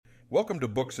Welcome to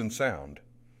Books and Sound.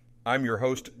 I'm your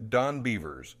host, Don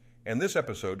Beavers, and this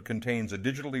episode contains a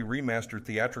digitally remastered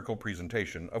theatrical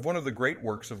presentation of one of the great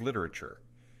works of literature.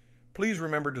 Please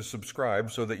remember to subscribe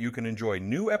so that you can enjoy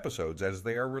new episodes as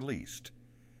they are released.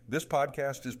 This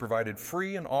podcast is provided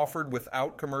free and offered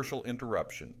without commercial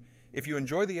interruption. If you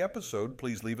enjoy the episode,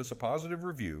 please leave us a positive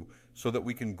review so that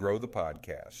we can grow the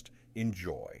podcast.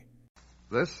 Enjoy.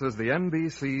 This is the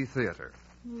NBC Theater.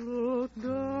 Look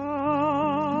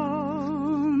down,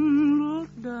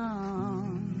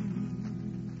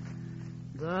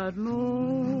 that lonesome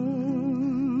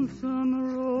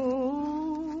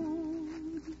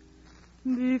road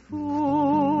before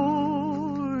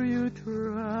you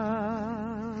travel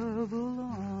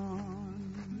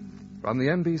on. From the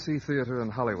NBC Theater in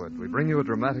Hollywood, we bring you a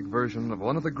dramatic version of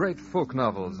one of the great folk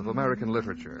novels of American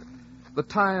literature, The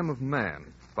Time of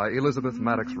Man, by Elizabeth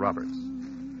Madox Roberts.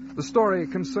 The story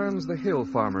concerns the hill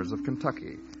farmers of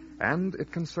Kentucky, and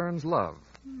it concerns love.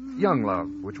 Young love,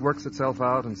 which works itself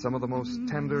out in some of the most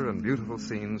tender and beautiful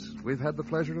scenes we've had the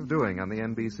pleasure of doing on the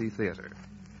NBC Theater.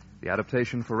 The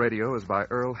adaptation for radio is by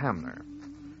Earl Hamner.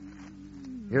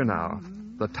 Here now,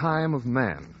 The Time of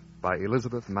Man, by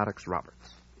Elizabeth Madox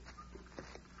Roberts.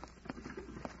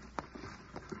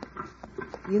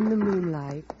 In the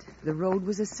moonlight, the road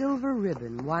was a silver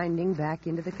ribbon winding back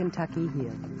into the Kentucky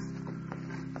hills.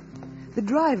 The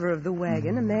driver of the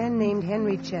wagon, a man named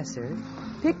Henry Chesser,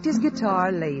 picked his guitar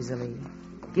lazily,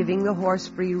 giving the horse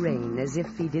free rein as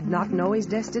if he did not know his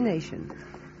destination,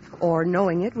 or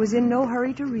knowing it was in no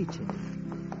hurry to reach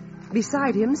it.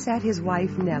 Beside him sat his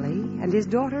wife, Nellie, and his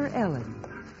daughter, Ellen.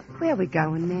 Where we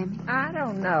going, Mammy? I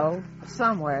don't know.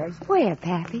 Somewhere. Where,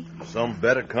 Pappy? Some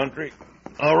better country.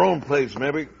 Our own place,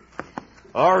 maybe.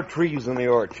 Our trees in the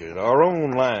orchard. Our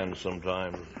own land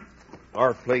sometimes.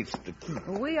 Our place to keep.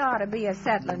 We ought to be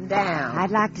a-settling down.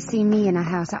 I'd like to see me in a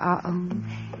house of our own.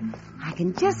 I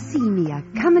can just see me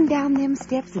a-coming down them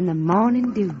steps in the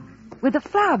morning dew, with a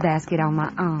flower basket on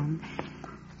my arm.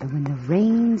 And when the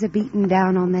rains are beating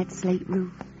down on that slate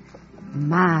roof,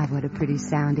 my, what a pretty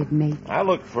sound it'd make. I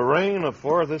look for rain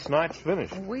afore this night's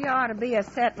finished. We ought to be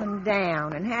a-settling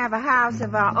down and have a house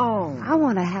of our own. I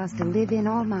want a house to live in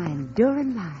all my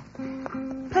enduring life.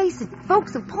 Place that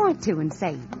folks will point to and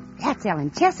say, that's Ellen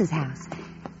Chess's house.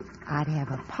 I'd have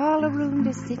a parlor room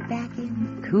to sit back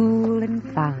in, cool and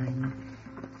fine.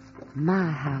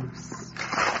 My house.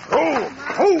 Oh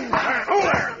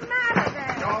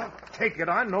there! Take it.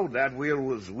 I know that wheel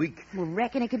was weak. Well,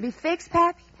 reckon it could be fixed,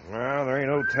 Pappy? Well, there ain't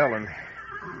no telling.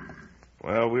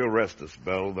 Well, we'll rest a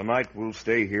spell. The night we'll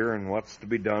stay here, and what's to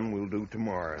be done we'll do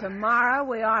tomorrow. Tomorrow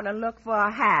we ought to look for a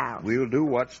house. We'll do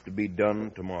what's to be done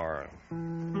tomorrow.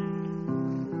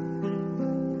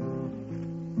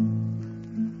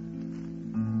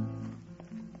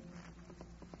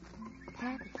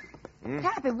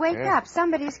 Pappy, wake up.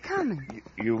 Somebody's coming.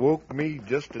 You woke me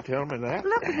just to tell me that?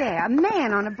 Look there, a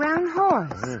man on a brown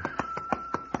horse.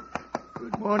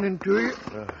 Good morning to you.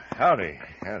 Howdy.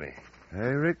 I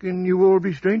reckon you all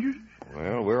be strangers?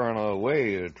 Well, we're on our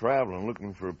way traveling,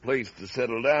 looking for a place to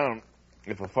settle down.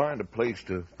 If I find a place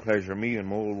to pleasure me and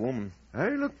my old woman.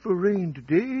 I look for rain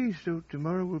today, so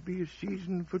tomorrow will be a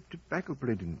season for tobacco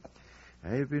planting.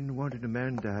 I've been wanting a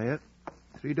man to hire.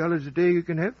 $3 a day you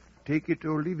can have. Take it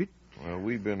or leave it. Well,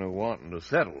 we've been wanting to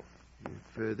settle.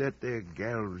 If that there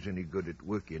gal's any good at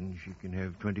working, she can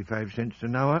have 25 cents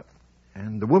an hour.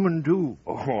 And the woman, too.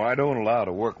 Oh, I don't allow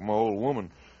to work my old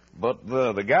woman. But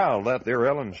the gal, that there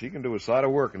Ellen, she can do a sight of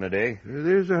work in a day.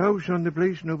 There's a house on the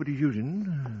place nobody's using.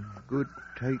 Good,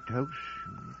 tight house.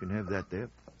 You can have that there.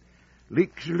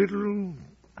 Leaks a little,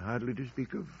 hardly to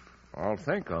speak of. I'll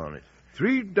think on it.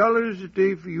 $3 a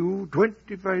day for you,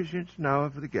 25 cents an hour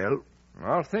for the gal.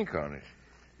 I'll think on it.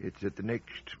 It's at the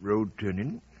next road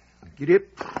turning. Get up.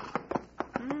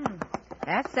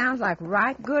 That sounds like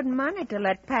right good money to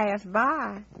let pass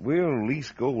by. We'll at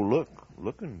least go look.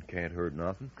 Looking can't hurt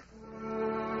nothing.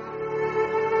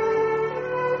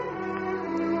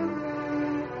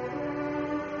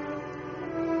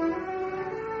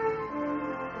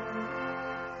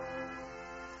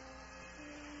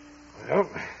 Well,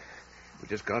 we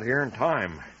just got here in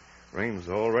time. Rain's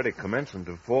already commencing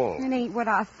to fall. It ain't what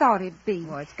I thought it'd be.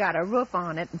 Well, it's got a roof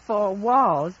on it and 4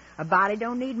 walls. A body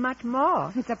don't need much more.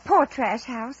 It's a poor trash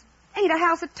house. Ain't a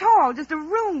house at all, just a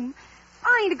room.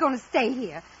 I ain't going to stay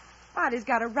here. Body's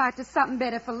got a right to something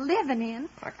better for living in.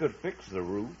 I could fix the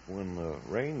roof when the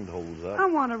rain holds up. I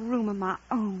want a room of my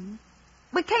own.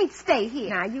 We can't stay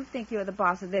here. Now, you think you're the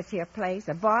boss of this here place,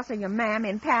 the boss of your mammy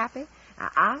and pappy?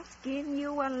 I'll skin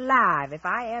you alive if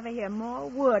I ever hear more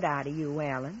wood out of you,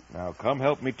 Ellen. Now, come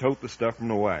help me tote the stuff from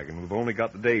the wagon. We've only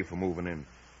got the day for moving in.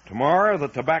 Tomorrow, the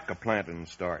tobacco planting will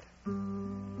start.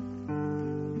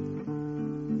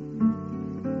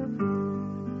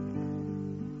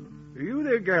 You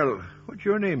there, gal. What's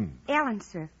your name? Ellen,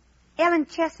 sir. Ellen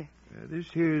Chesser. This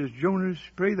here is Jonas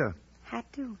Prather. How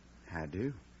do? I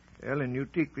do. Ellen, you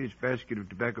take this basket of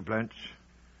tobacco plants,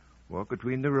 walk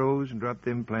between the rows and drop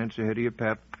them plants ahead of your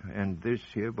pap and this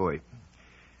here boy.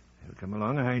 He'll come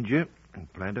along behind you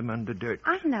and plant 'em under dirt.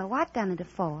 I know. I've done it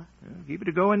afore. Keep it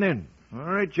a-going then. All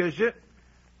right, Chester.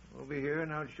 Over here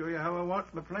and I'll show you how I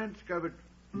want my plants covered.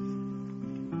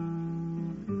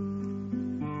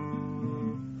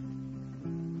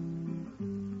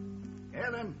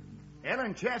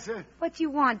 Ellen Chesser. What you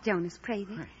want, Jonas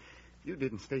Prather? You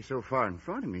didn't stay so far in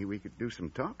front of me, we could do some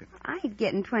talking. I ain't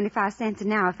getting 25 cents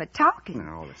an hour for talking.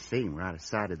 Now, all the same, we're out of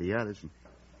sight of the others, and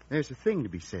there's a thing to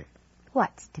be said.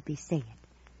 What's to be said?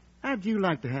 How'd you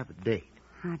like to have a date?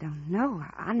 I don't know.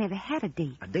 I never had a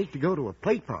date. A date to go to a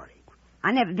play party.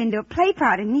 I never been to a play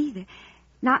party, neither.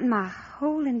 Not in my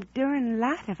whole enduring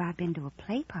life have I been to a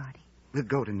play party. We'll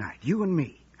go tonight, you and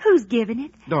me. Who's giving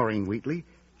it? Doreen Wheatley.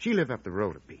 She live up the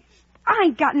road a piece. I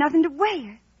ain't got nothing to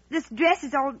wear.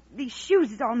 These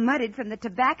shoes is all muddied from the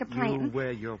tobacco planting. You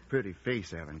wear your pretty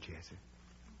face, Ellen Chesser.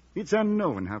 It's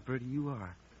unknown how pretty you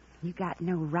are. You got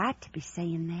no right to be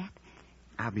saying that.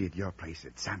 I'll be at your place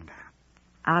at sundown.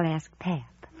 I'll ask Pap.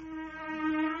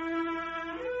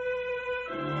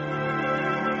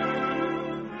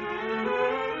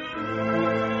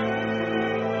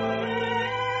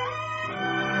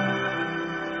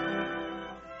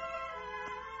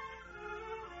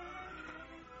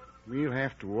 We'll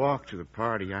have to walk to the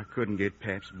party. I couldn't get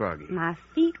Pap's buggy. My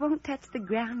feet won't touch the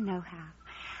ground nohow.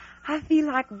 I feel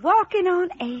like walking on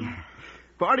air.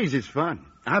 Parties is fun.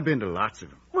 I've been to lots of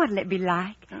them. What'll it be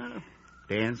like?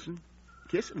 Dancing,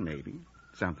 kissing maybe,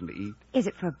 something to eat. Is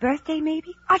it for a birthday,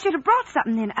 maybe? I should have brought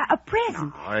something then, a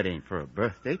present. No, it ain't for a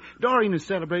birthday. Doreen is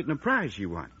celebrating a prize she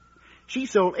won. She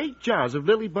sold 8 jars of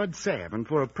Lily Bud salve, and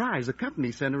for a prize, the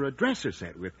company sent her a dresser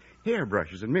set with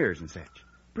hairbrushes and mirrors and such.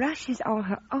 Brushes all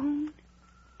her own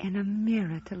and a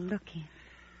mirror to look in.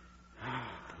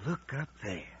 Look up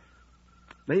there.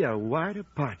 They are wide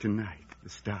apart tonight, the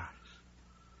stars.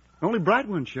 Only bright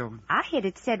one's showing. I heard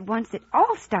it said once that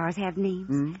all stars have names.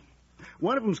 Mm-hmm.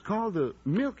 One of them's called the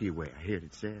Milky Way, I heard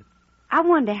it said. I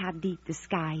wonder how deep the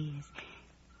sky is,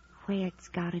 where it's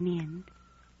got an end,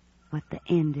 what the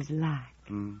end is like.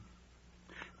 Mm.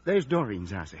 There's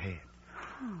Doreen's house ahead.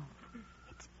 Oh,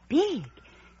 it's big.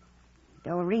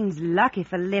 Doreen's lucky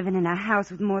for living in a house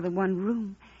with more than one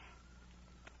room.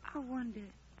 I wonder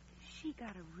if she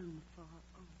got a room for her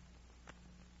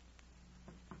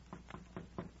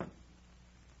own.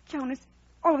 Jonas,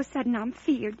 all of a sudden I'm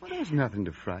feared. Well, there's nothing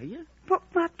to frighten you. But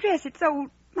my dress, it's old.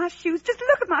 My shoes, just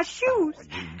look at my shoes. Oh,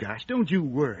 you gosh, don't you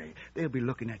worry. They'll be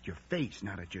looking at your face,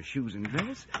 not at your shoes and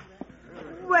dress.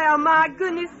 Well, my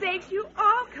goodness sakes, you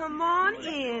all come on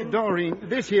in. Doreen,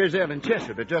 this here's Ellen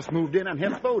Chesser that just moved in on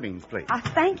Hemp Boding's place. I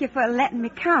thank you for letting me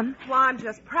come. Well, I'm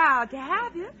just proud to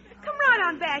have you. Come right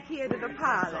on back here to the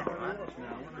parlor.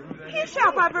 Here,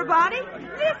 shop, everybody.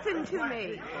 Listen to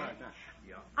me.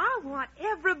 I want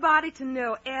everybody to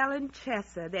know Ellen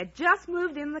Chesser. They just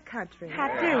moved in the country.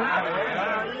 I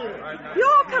do. You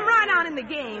all come right on in the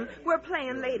game. We're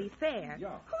playing Lady Fair.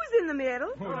 Who's in the middle?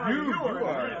 You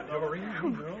are,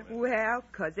 Doreen. Well,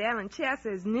 'cause Ellen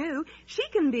Chesser's new, she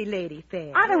can be Lady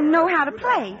Fair. I don't know how to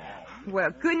play.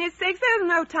 Well, goodness sakes, there's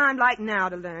no time like now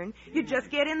to learn. You just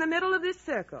get in the middle of this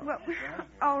circle. Well,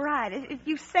 all right, if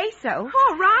you say so.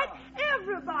 All right,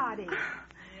 everybody.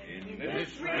 In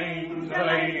this rings a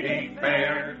lady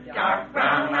fair, dark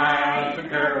brown eyes and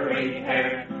curly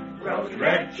hair, rose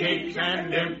red cheeks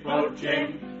and dimpled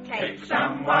chin. Take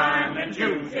some wine and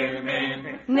choose him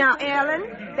in. Now,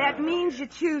 Ellen, that means you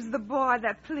choose the boy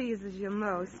that pleases you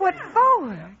most. What for?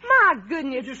 My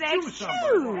goodness sakes, choose.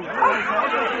 Well,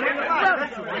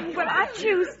 I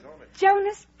choose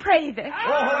Jonas Prather.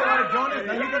 Jonas,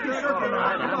 now you got the circle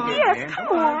now. Yes, come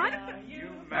on. You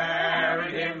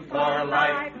married him for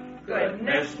life.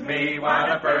 Goodness me, what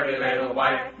a pretty little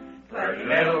wife. Pretty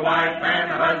little wife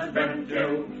and husband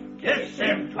too. Kiss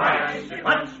him twice, if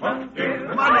once won't do.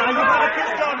 Come on now, you gotta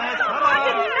kiss Jonas. Come on. I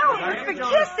didn't know it was for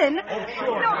kissing.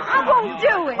 No, I won't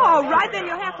do it. All right, then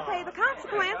you'll have to pay the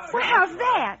consequence. Well, how's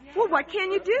that? Well, what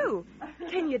can you do?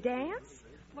 Can you dance?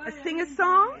 Sing a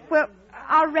song? Well,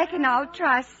 I reckon I'll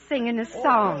try singing a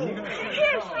song.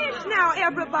 Hish now,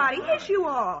 everybody. Hish you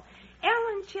all.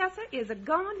 Ellen Chesser is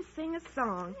going to sing a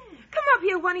song. Come up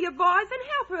here, one of your boys, and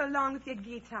help her along with your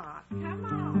guitar. Come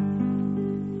on.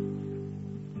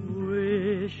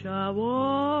 Wish I was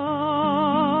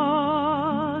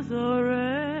a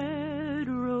red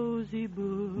rosy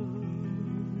bush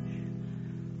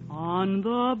on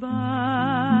the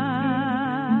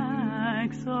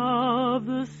banks of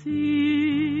the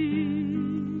sea.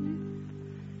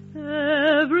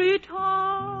 Every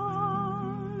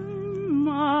time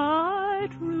my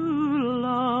true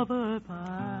lover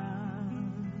passed,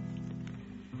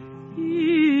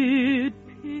 he'd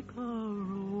pick a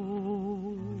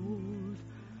rose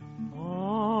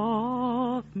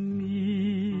off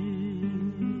me.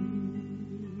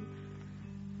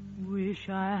 Wish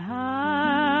I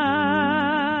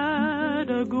had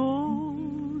a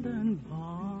golden box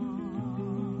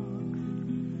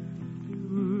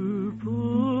to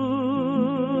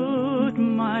put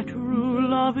my true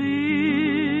love in.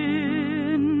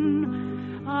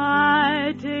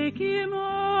 I'd take him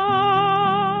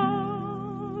out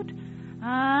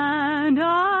and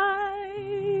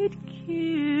I'd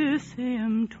kiss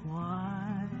him twice.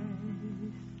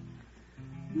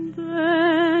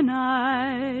 Then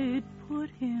I'd put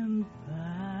him back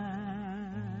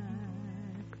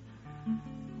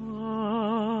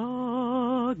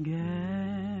again.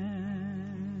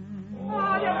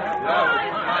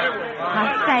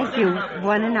 Thank you,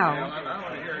 one and all.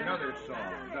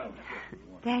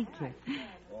 Thank you.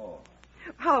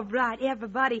 All right,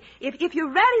 everybody. If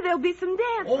you're ready, there'll be some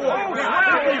dancing. Come on.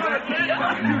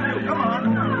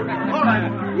 All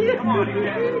right. Come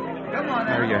on.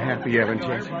 Are you happy, Ellen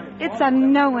Chesser? It's a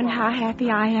knowing how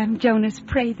happy I am, Jonas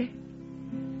Prather.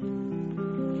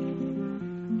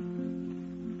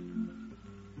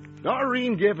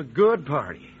 Doreen gave a good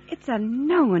party. It's a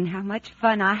knowing how much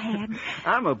fun I had.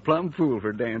 I'm a plumb fool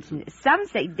for dancing. Some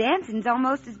say dancing's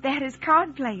almost as bad as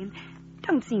card playing.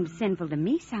 Don't seem sinful to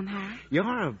me somehow.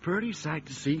 You're a pretty sight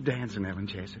to see dancing, Ellen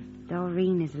Chesser.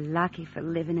 Doreen is lucky for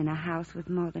living in a house with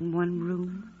more than one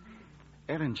room.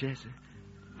 Ellen Chesser,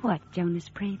 What, Jonas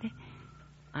Prather?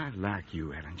 I like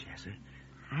you, Ellen Chesser.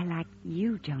 I like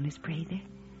you, Jonas Prather.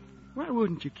 Why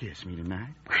wouldn't you kiss me tonight?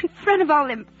 In front of all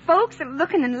them folks that are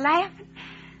looking and laughing.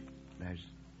 There's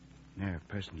never a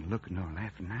person looking or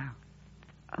laughing now.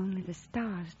 Only the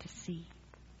stars to see.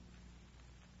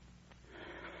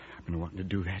 I've been wanting to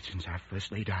do that since I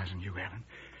first laid eyes on you, Ellen.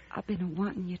 I've been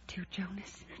wanting you to,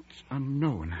 Jonas. It's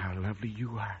unknowing how lovely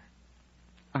you are.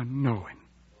 Unknowing.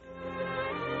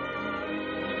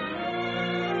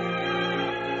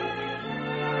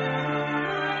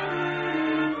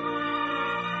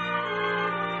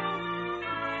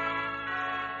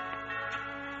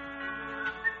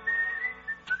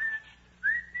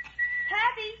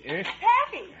 Pappy!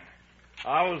 Pappy!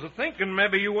 I was thinking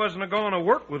maybe you wasn't going to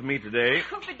work with me today.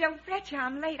 Oh, but don't fret you,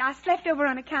 I'm late. I slept over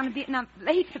on account of it, and I'm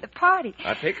late for the party.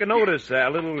 I take a notice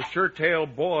that little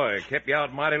sure-tailed boy kept you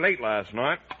out mighty late last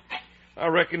night. I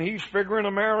reckon he's figuring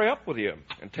to marry up with you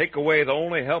and take away the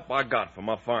only help I got for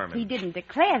my farming. He didn't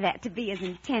declare that to be his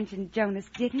intention, Jonas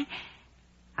didn't.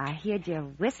 I heard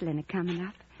you whistling a-coming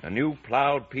up. A new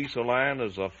plowed piece of land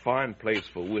is a fine place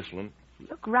for whistling.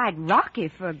 Look right rocky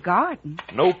for a garden.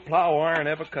 No plow iron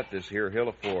ever cut this here hill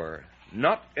afore.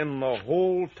 Not in the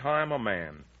whole time of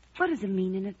man. What is the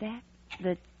meaning of that?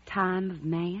 The time of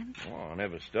man? Well, I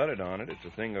never studied on it. It's a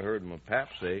thing I heard my pap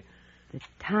say. The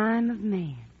time of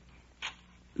man.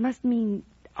 Must mean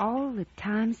all the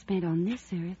time spent on this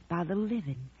earth by the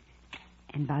living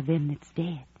and by them that's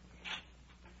dead.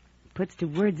 Puts to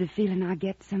words a feeling I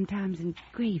get sometimes in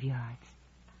graveyards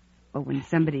or when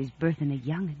somebody's birthing a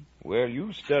young'un. Well,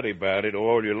 you study about it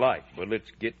all you like, but let's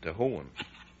get to hoeing.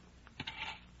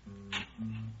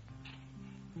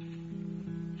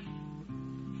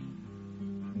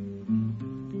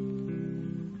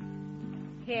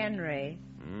 Henry,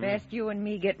 best you and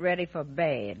me get ready for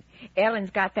bed. Ellen's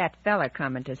got that fella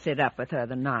coming to sit up with her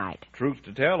tonight. Truth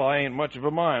to tell, I ain't much of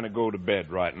a mind to go to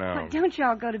bed right now. Well, don't you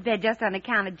all go to bed just on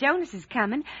account of Jonas is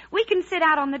coming. We can sit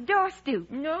out on the door stoop.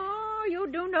 No, you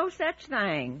do no such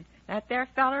thing. That there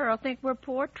feller'll think we're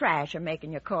poor trash of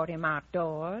making you court him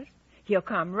outdoors. He'll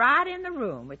come right in the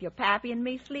room with your pappy and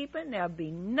me sleeping. There'll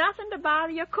be nothing to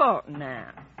bother your courting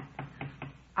now.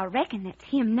 I reckon that's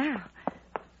him now.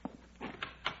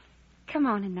 Come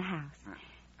on in the house.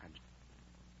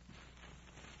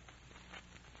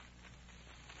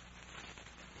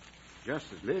 Just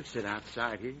as Liv sit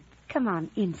outside here. Come on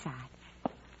inside.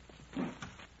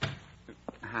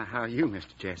 How are you,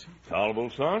 Mr. Chesser? Tolerable,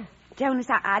 son? Jonas,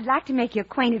 I'd like to make you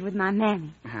acquainted with my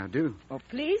mammy. How do? Well,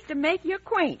 pleased to make your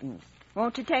acquaintance.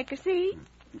 Won't you take a seat?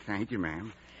 Thank you,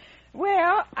 ma'am.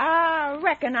 Well, I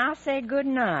reckon I'll say good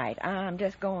night. I'm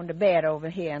just going to bed over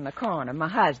here in the corner, my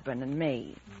husband and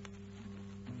me.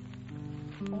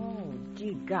 Oh,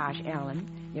 gee gosh,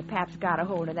 Ellen, your pap's got a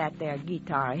hold of that there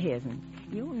guitar of his'n.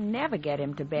 You'll never get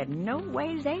him to bed. No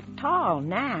ways ain't tall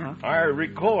now. I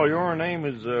recall your name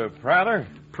is Prather?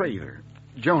 Prather.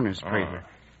 Jonas Prather.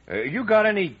 You got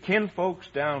any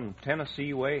kinfolks down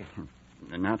Tennessee way?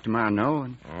 Not to my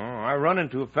knowing. Oh, I run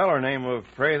into a feller named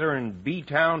Prather in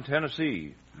B-Town,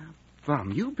 Tennessee.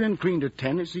 Bum, you been clean to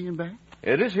Tennessee and back?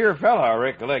 This here fella, I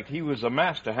recollect, he was a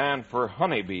master hand for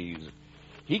honeybees.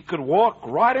 He could walk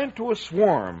right into a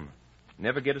swarm,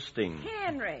 never get a sting.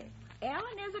 Henry,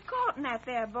 Ellen is a-courting that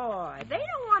there boy. They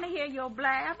don't want to hear your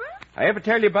blabber. I ever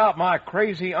tell you about my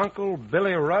crazy Uncle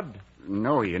Billy Rudd?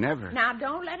 No, you never. Now,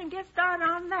 don't let him get started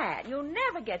on that. You'll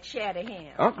never get shed of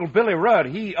him. Uncle Billy Rudd,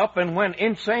 he up and went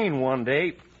insane one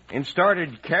day and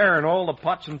started carrying all the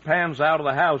pots and pans out of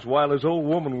the house while his old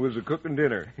woman was a-cooking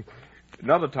dinner.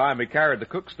 Another time he carried the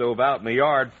cook stove out in the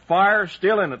yard. Fire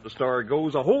still in it, the story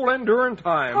goes, a whole enduring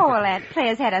time. Oh, well, Aunt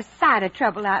Claire's had a sight of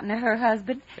trouble out in her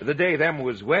husband. The day them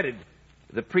was wedded,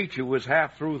 the preacher was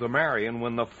half through the marrying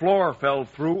when the floor fell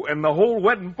through and the whole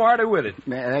wedding party with it.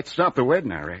 That stopped the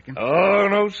wedding, I reckon. Oh,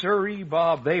 no, sirree,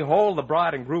 Bob. They hauled the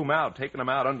bride and groom out, taking them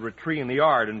out under a tree in the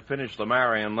yard and finished the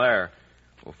marrying there.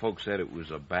 Well, folks said it was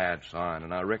a bad sign,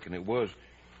 and I reckon it was,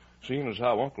 seeing as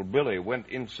how Uncle Billy went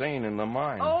insane in the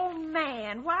mine. Oh,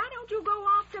 man, why don't you go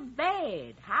off to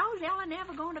bed? How's Ellen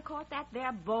ever going to court that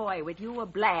there boy with you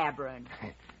a-blabbering?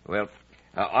 Well,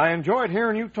 I enjoyed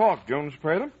hearing you talk, Jonas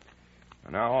Prather.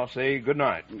 Now I'll say good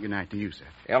night. Good night to you, sir.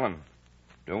 Ellen,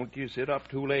 don't you sit up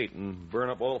too late and burn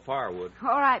up all the firewood.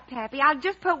 All right, Pappy. I'll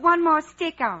just put one more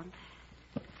stick on.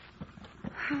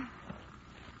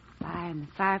 Fire in the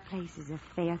fireplace is a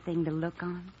fair thing to look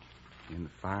on. In the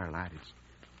firelight,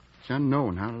 it's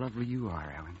unknown how lovely you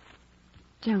are, Ellen.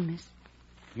 Jonas.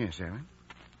 Yes, Ellen?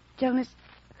 Jonas,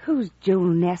 who's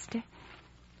Jewel Nestor?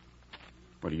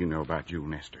 What do you know about Jewel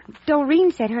Nestor?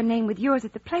 Doreen said her name with yours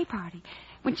at the play party.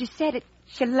 When she said it,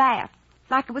 she laughed,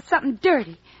 like it was something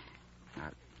dirty.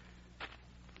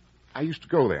 I used to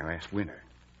go there last winter.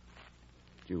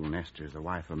 Jewel Nestor is the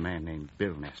wife of a man named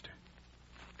Bill Nestor.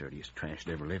 Dirtiest trash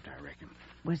that ever lived, I reckon.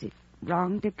 Was it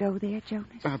wrong to go there,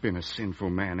 Jonas? I've been a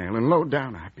sinful man, Ellen. Low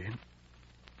down I've been.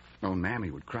 Old Mammy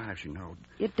would cry if she knowed.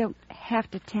 You don't have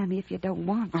to tell me if you don't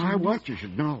want to. I want you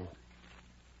should know.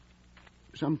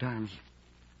 Sometimes,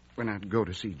 when I'd go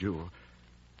to see Jewel,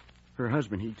 her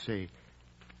husband, he'd say,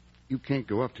 "You can't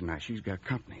go up tonight. She's got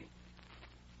company."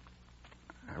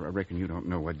 I reckon you don't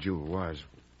know what Jewel was,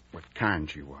 what kind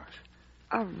she was.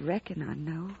 I reckon I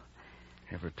know.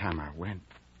 Every time I went,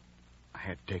 I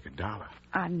had to take $1.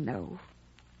 I know.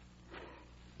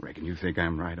 Reckon you think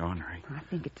I'm right ornery. I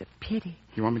think it's a pity.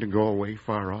 You want me to go away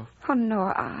far off? Oh, no,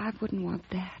 I wouldn't want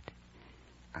that.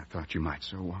 I thought you might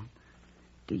so want.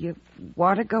 Do you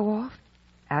want to go off?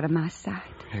 Out of my sight?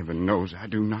 Heaven knows I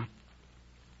do not.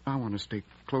 I want to stay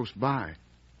close by.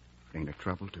 Ain't a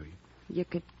trouble to you. You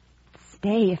could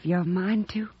stay if you're mine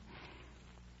to.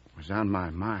 It was on my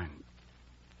mind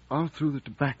all through the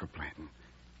tobacco planting.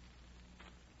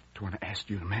 To want to ask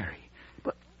you to marry.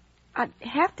 But I'd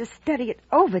have to study it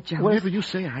over, Jonas. Whatever you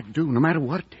say, I do, no matter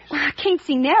what it is. Well, I can't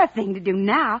see anything to do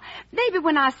now. Maybe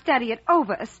when I study it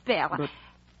over a spell. But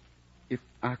if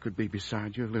I could be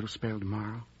beside you a little spell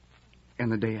tomorrow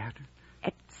and the day after.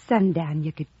 At sundown,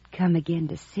 you could come again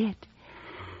to sit.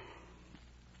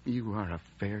 You are a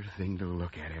fair thing to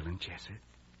look at, Ellen Chesser.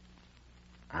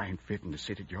 I ain't fitting to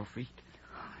sit at your feet.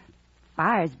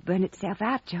 Fire's burned itself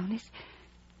out, Jonas.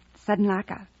 Sudden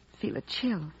like I feel a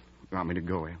chill. Want me to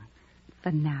go, Ellen?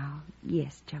 For now,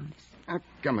 yes, Jonas. I'll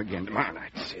come again tomorrow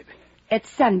night, Sid. At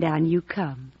sundown, you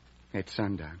come. At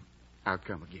sundown, I'll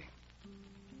come again.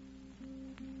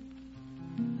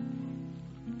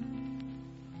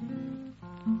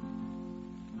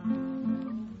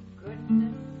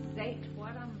 Goodness sakes,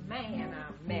 what a man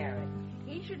I've married.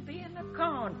 He should be in the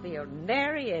cornfield, and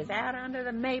there he is, out under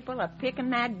the maple,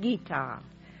 a-picking that guitar.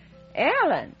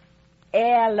 Ellen!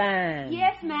 Ellen!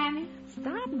 Yes, Mammy?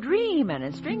 Stop dreaming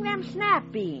and string them snap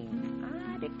beans.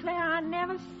 I declare I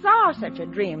never saw such a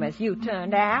dream as you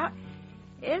turned out.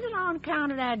 Is it on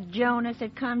account of that Jonas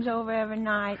that comes over every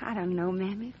night? I don't know,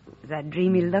 Mammy. Was that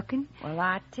dreamy looking? Well,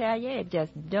 I tell you, it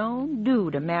just don't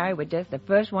do to marry with just the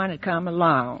first one that come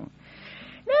along.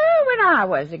 Now, when I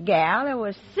was a gal, there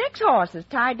was 6 horses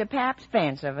tied to Pap's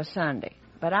fence of a Sunday.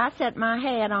 But I set my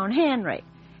head on Henry,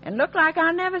 and looked like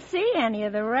I never see any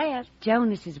of the rest.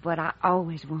 Jonas is what I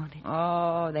always wanted.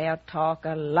 Oh, they'll talk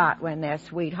a lot when they're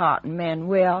sweethearting, men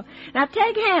will. Now,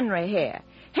 take Henry here.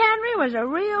 Henry was a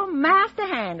real master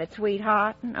hand at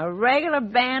sweethearting, a regular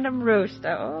bantam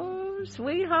rooster. Oh,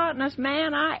 sweetheartingest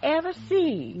man I ever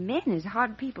see. Men is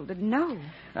hard people to know.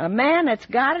 A man that's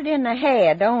got it in the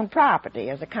head to own property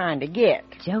is a kind of get.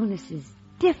 Jonas is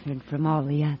different from all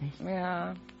the others.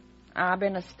 Yeah, I've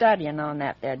been a-studying on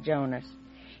that there Jonas.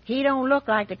 He don't look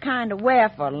like the kind of wear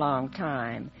for a long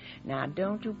time. Now,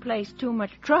 don't you place too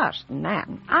much trust in that.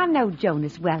 I know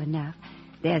Jonas well enough.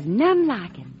 There's none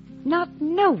like him. Not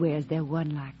nowhere is there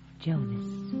one like Jonas.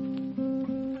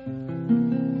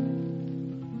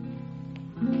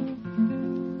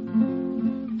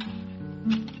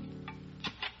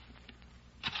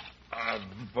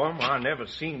 Bum, I never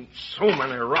seen so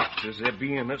many rocks as there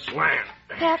be in this land.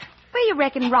 Pep, where you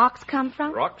reckon rocks come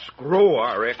from? Rocks grow,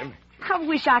 I reckon. I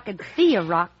wish I could see a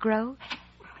rock grow.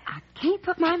 I can't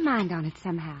put my mind on it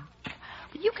somehow.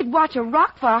 You could watch a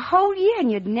rock for a whole year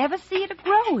and you'd never see it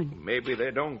a-growing. Maybe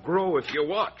they don't grow if you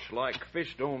watch, like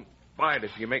fish don't bite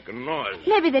if you make a noise.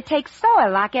 Maybe they take soil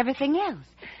like everything else.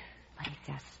 But it's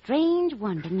a strange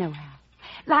one to know how.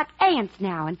 Like ants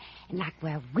now, and like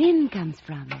where wind comes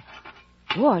from.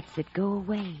 Warts that go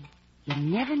away. You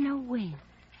never know when.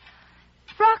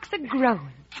 Rocks are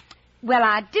growing. Well,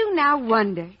 I do now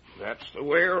wonder. That's the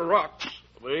way of rocks.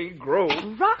 They grow.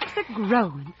 Rocks are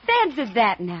growing. Fancy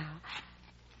that now.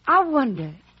 I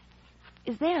wonder,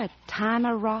 is there a time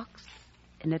of rocks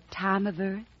and a time of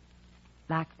earth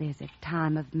like there's a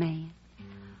time of man?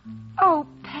 Oh,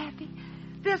 Pappy,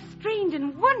 there's strange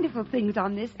and wonderful things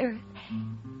on this earth.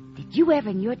 Did you ever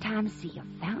in your time see a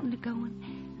fountain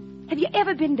going? Have you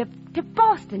ever been to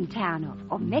Boston town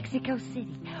or Mexico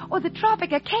City or the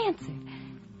Tropic of Cancer?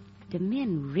 Do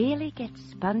men really get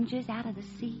sponges out of the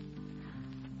sea?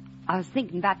 I was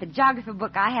thinking about the geography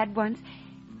book I had once.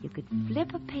 You could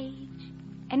flip a page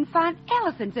and find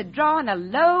elephants a-drawing a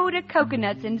load of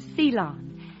coconuts in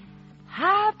Ceylon.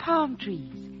 High palm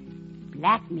trees.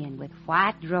 Black men with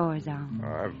white drawers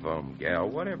on. Gal,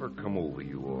 whatever come over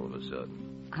you all of a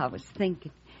sudden? I was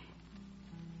thinking,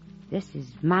 this is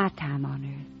my time on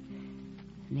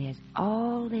earth, and there's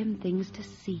all them things to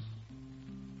see.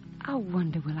 I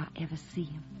wonder will I ever see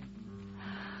 'em.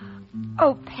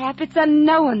 Oh, Pap, it's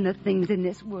unknowing the things in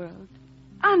this world.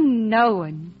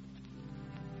 Unknowing.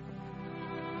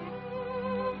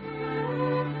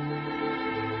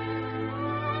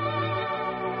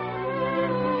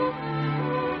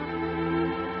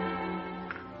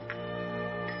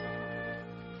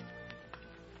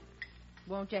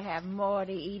 Won't you have more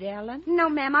to eat, Ellen? No,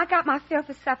 ma'am, I got my fill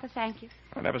for supper, thank you.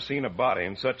 I never seen a body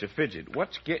in such a fidget.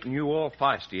 What's getting you all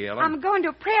feisty, Ellen? I'm going to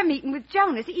a prayer meeting with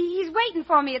Jonas. He's waiting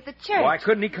for me at the church. Why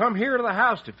couldn't he come here to the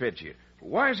house to fetch you?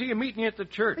 Why is he meeting you at the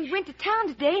church? He went to town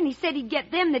today, and he said he'd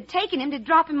get them that'd taken him to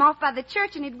drop him off by the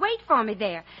church, and he'd wait for me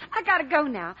there. I gotta go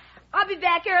now. I'll be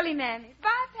back early, Mammy.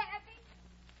 Bye, Pappy.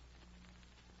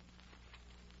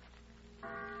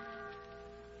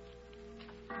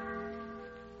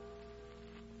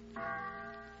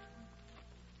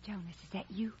 Jonas, is that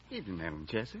you? Evening, Ellen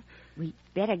Chesser. We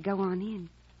better go on in.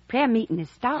 Prayer meeting is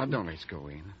starting. Now, don't let's go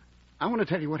in. I want to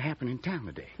tell you what happened in town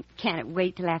today. Can't it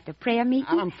wait till after prayer meeting?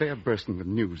 I'm fair bursting with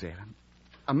news, Ellen.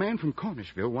 A man from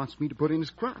Cornishville wants me to put in his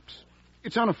crops.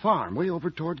 It's on a farm way over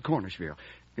toward Cornishville,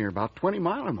 near about 20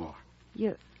 miles or more.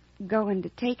 You going to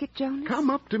take it, Jonas?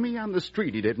 Come up to me on the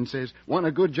street, he did, and says, want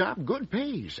a good job, good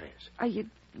pay, he says. Are you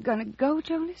going to go,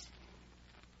 Jonas?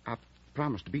 I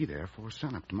promised to be there for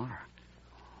sunup tomorrow.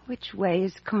 Which way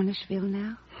is Cornishville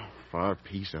now? Far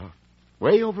piece off.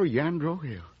 Way over Yandro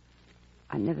Hill.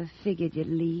 I never figured you'd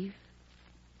leave.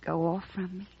 Go off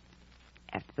from me.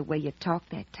 After the way you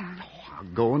talked that time. I'll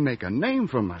go and make a name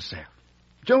for myself.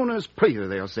 Jonas Prater,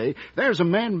 they'll say. There's a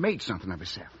man made something of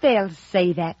himself. They'll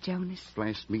say that, Jonas.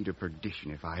 Blast me to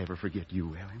perdition if I ever forget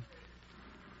you, Ellen.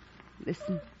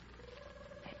 Listen.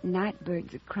 That night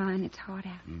bird's a-crying its heart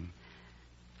out.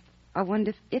 I wonder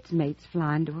if its mate's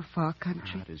flying to a far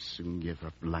country. I'd as soon give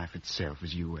up life itself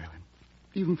as you, Ellen.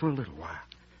 Even for a little while.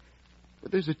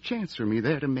 But there's a chance for me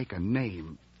there to make a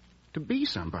name. To be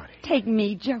somebody. Take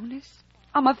me, Jonas.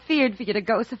 I'm afeard for you to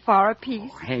go so far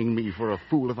apiece. Oh, hang me for a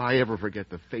fool if I ever forget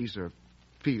the face or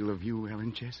feel of you,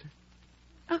 Ellen Chesser.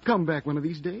 I'll come back one of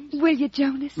these days. Will you,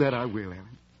 Jonas? That I will,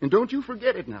 Ellen. And don't you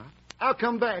forget it now. I'll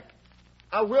come back.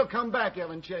 I will come back,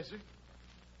 Ellen Chesser.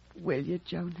 Will you,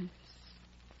 Jonas?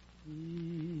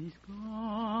 He's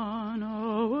gone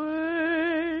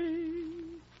away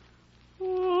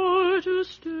for to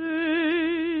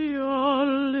stay a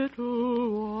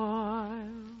little while,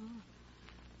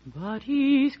 but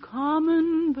he's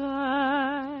coming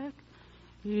back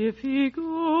if he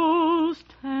goes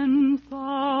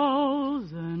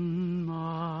 10,000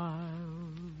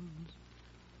 miles.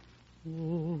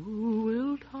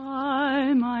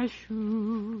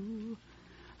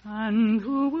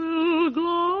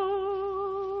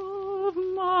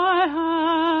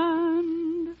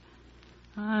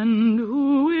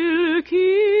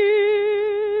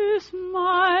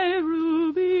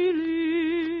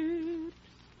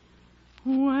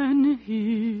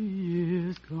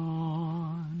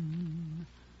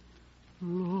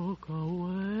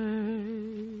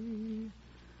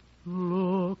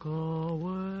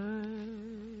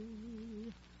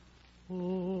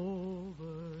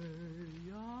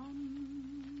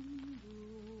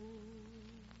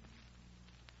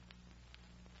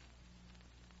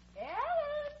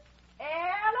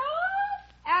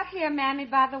 here, Mammy,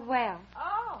 by the well.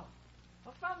 Oh.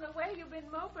 Well, from the way you've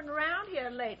been moping around here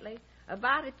lately,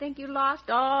 about to think you lost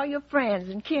all your friends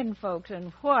and kinfolks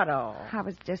and what all. I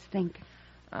was just thinking.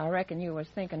 I reckon you was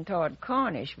thinking toward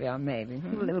Cornishville, maybe.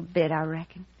 A little bit, I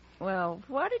reckon. Well,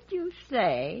 what did you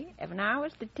say if I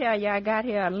was to tell you I got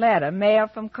here a letter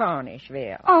mailed from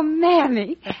Cornishville? Oh,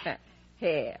 Mammy.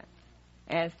 Here.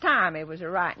 As Tommy was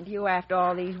a-writing to you after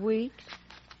all these weeks.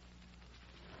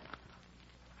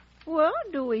 Well,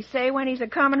 do we say when he's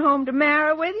a-coming home to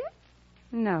marry with you?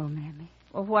 No, Mammy.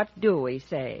 Well, what do we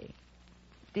say?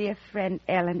 Dear friend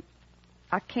Ellen,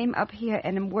 I came up here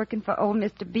and am working for old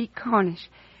Mr. B. Cornish.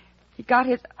 He got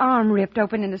his arm ripped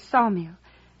open in a sawmill.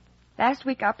 Last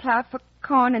week I plowed for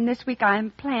corn, and this week I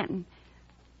am planting.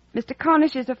 Mr.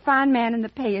 Cornish is a fine man, and the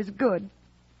pay is good.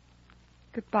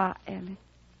 Goodbye, Ellen.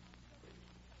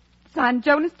 Signed,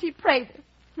 Jonas T. Prather.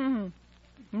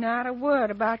 Not a word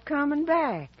about coming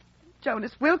back.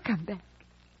 Jonas will come back.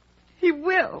 He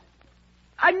will.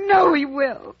 I know he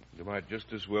will. You might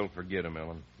just as well forget him,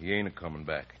 Ellen. He ain't a-coming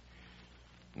back.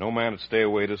 No man would stay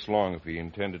away this long if he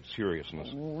intended seriousness.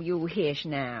 Oh, you hish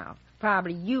now.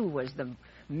 Probably you was the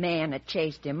man that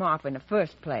chased him off in the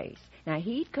first place. Now,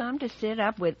 he'd come to sit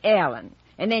up with Ellen,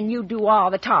 and then you do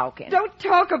all the talking. Don't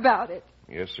talk about it.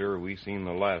 Yes, sir, we seen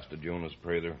the last of Jonas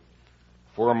Prather.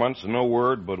 4 months and no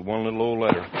word but one little old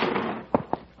letter.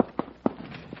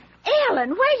 Ellen,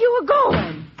 where you were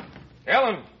going?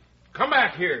 Ellen, come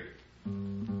back here.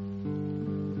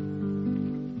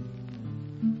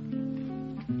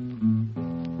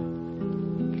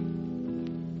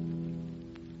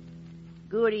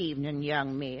 Good evening,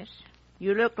 young miss.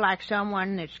 You look like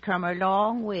someone that's come a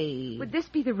long way. Would this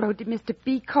be the road to Mr.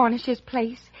 B. Cornish's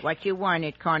place? What you want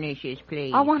at Cornish's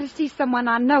place? I want to see someone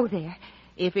I know there.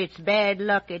 If it's bad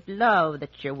luck at love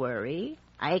that you worry,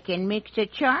 I can mix a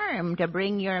charm to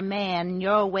bring your man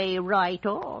your way right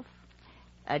off.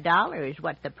 $1 is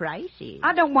what the price is.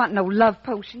 I don't want no love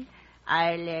potion.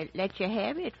 I'll let you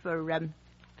have it for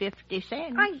 50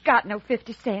 cents. I ain't got no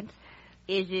 50 cents.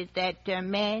 Is it that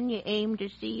man you aim to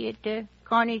see at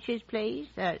Cornish's place?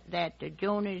 That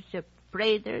Jonas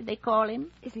Prather, they call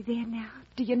him? Is he there now?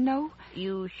 Do you know?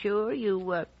 You sure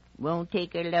you won't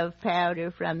take a love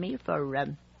powder from me for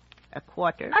a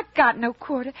quarter? I got no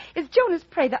quarter. Is Jonas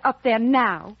Prather up there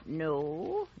now?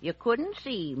 No, you couldn't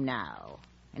see him now.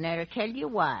 And I'll tell you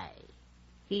why.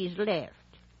 He's left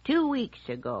 2 weeks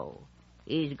ago.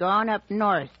 He's gone up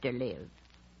north to live.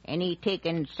 And he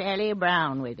taken Sally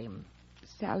Brown with him.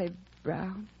 Sally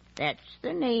Brown? That's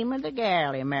the name of the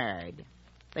gal he married.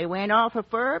 They went off a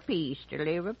fur piece to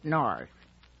live up north.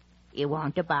 You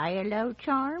want to buy a love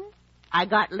charm? I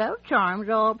got love charms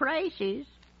all prices.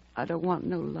 I don't want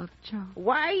no love charm.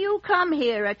 Why you come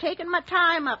here taking my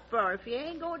time up for if you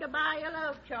ain't going to buy a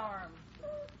love charm?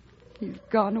 He's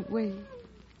gone away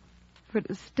for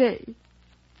to stay.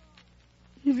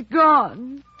 He's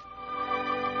gone.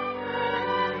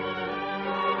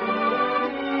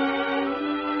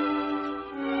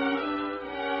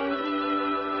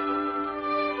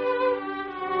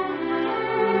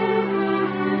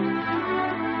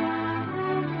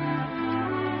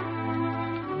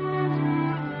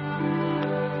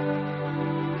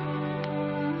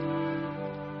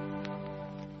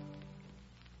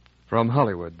 From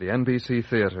Hollywood, the NBC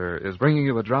Theater is bringing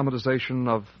you a dramatization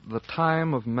of The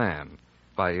Time of Man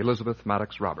by Elizabeth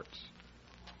Madox Roberts.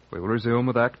 We will resume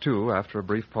with Act Two after a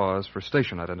brief pause for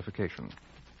station identification.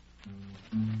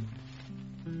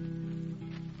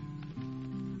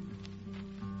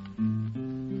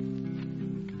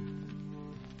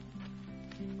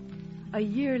 A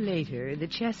year later, the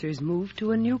Chessers moved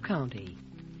to a new county.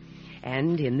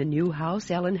 And in the new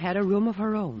house, Ellen had a room of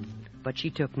her own, but she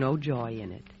took no joy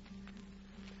in it.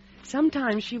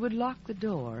 Sometimes she would lock the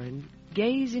door and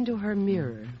gaze into her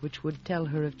mirror, which would tell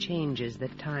her of changes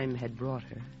that time had brought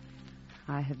her.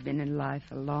 I have been in life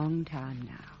a long time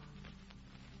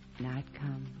now. Night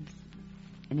comes,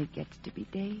 and it gets to be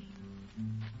day.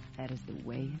 That is the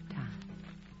way of time.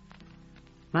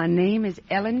 My name is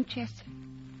Ellen Chesser,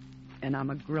 and I'm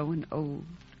a-growing old.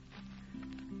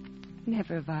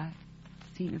 Never have I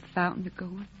seen a fountain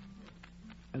a-going,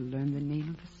 or learned the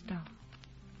name of a star,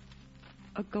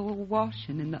 or go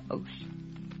a-washing in the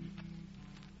ocean.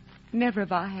 Never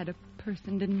have I had a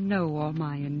person to know all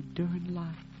my enduring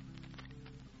life.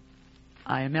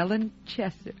 I am Ellen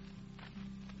Chesser.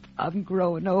 I'm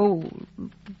growing old.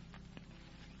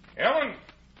 Ellen!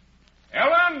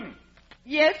 Ellen!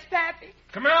 Yes, Pappy?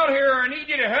 Come out here. I need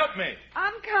you to help me.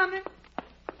 I'm coming.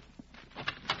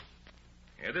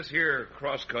 Yeah, this here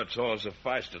crosscut saw is a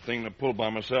feisty thing to pull by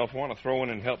myself. Want to throw in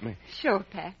and help me? Sure,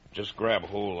 Pap. Just grab a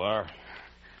hold there.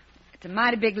 It's a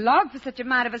mighty big log for such a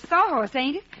mite of a sawhorse,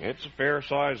 ain't it? It's a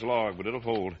fair-sized log, but it'll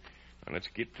hold. Now, let's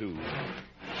get to.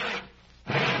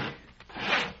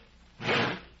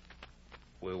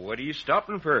 Well, what are you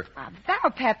stopping for? Thou,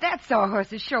 Pap, that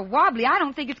sawhorse is sure wobbly. I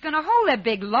don't think it's going to hold that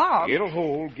big log. It'll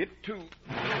hold. Get to.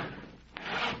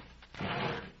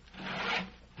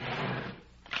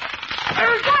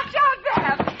 Watch out,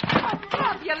 Pap. Oh,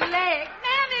 rub your leg.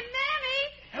 Mammy!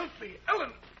 Help me,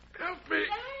 Ellen. Help me.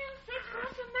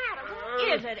 What's the matter?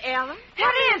 What is it, Ellen?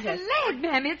 What is it? The leg,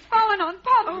 Mammy. It's falling on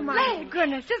Papa's Oh, my leg.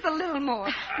 goodness. Just a little more.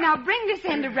 Now bring this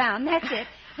end around. That's it.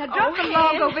 Now drop the Hen.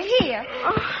 log over here.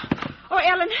 Oh,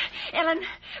 Ellen,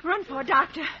 run for a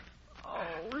doctor.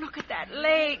 Oh, look at that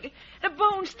leg. The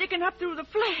bone sticking up through the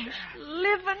flesh.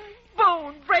 Living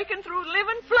bone breaking through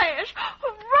living flesh.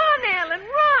 Oh, run, Ellen,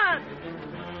 run.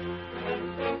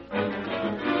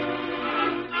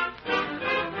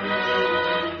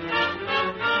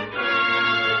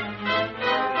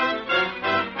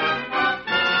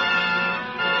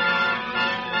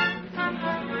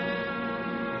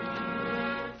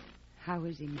 How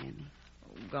is he, Mammy?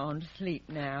 Gone to sleep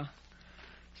now.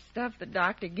 Stuff the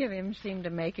doctor give him seemed to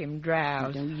make him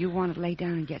drowse. Don't you want to lay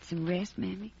down and get some rest,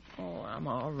 Mammy? Oh, I'm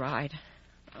all right.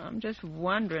 I'm just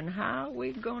wondering how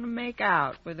we're going to make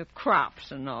out with the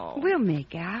crops and all. We'll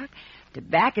make out.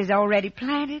 Tobacco's already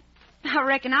planted. I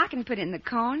reckon I can put in the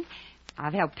corn.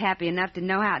 I've helped Pappy enough to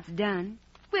know how it's done.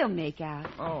 We'll make out.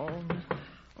 Oh,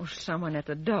 someone at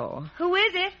the door. Who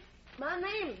is it? My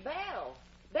name's Belle.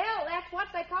 Belle, that's what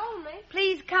they call me.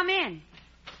 Please come in.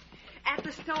 At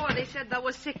the store, they said there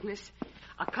was sickness.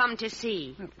 I come to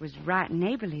see. It was right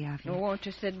neighborly of you. Won't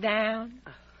you sit down?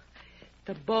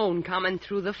 The bone coming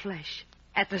through the flesh.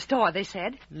 At the store, they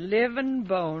said. Living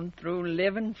bone through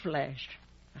living flesh.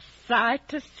 A sight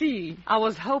to see. I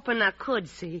was hoping I could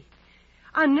see.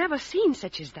 I never seen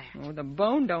such as that. Oh, the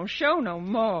bone don't show no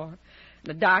more.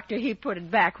 The doctor, he put it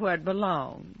back where it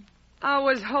belonged. I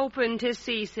was hoping to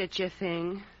see such a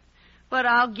thing. But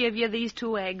I'll give you these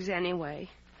 2 eggs anyway.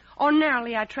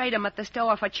 Ordinarily, I trade 'em at the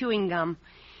store for chewing gum.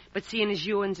 But seeing as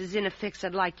you is in a fix,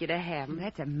 I'd like you to have 'em.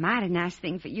 That's a mighty nice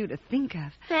thing for you to think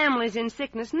of. Families in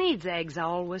sickness needs eggs, I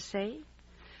always say.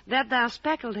 That thou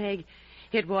speckled egg,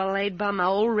 it was laid by my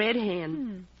old red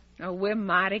hen. Oh, we're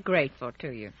mighty grateful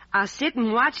to you. I sit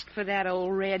and watched for that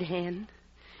old red hen.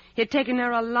 It taken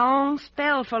her a long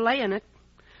spell for laying it.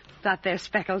 That there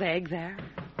speckled egg there.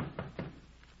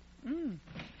 Good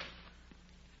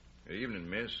evening,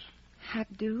 miss. How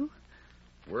do?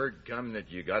 Word come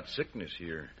that you got sickness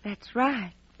here. That's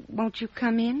right. Won't you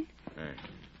come in?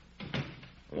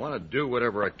 I want to do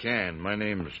whatever I can. My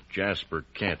name's Jasper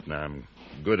Kent, and I'm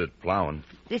good at plowing.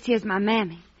 This here's my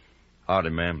mammy. Howdy,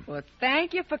 ma'am. Well,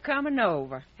 thank you for coming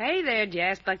over. Hey there,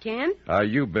 Jasper Kent. How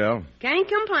you, Belle? Can't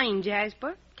complain,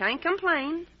 Jasper. Can't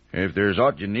complain. If there's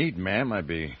aught you need, ma'am, I'd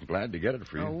be glad to get it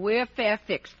for you. Oh, we're fair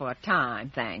fixed for a time,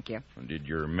 thank you. Did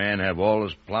your man have all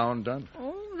his plowing done?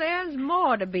 Oh, there's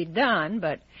more to be done,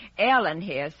 but Ellen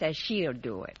here says she'll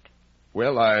do it.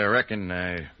 Well, I reckon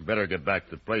I better get back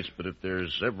to the place, but if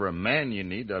there's ever a man you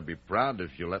need, I'd be proud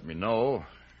if you let me know.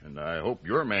 And I hope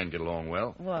your man get along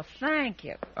well. Well, thank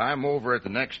you. I'm over at the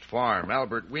next farm,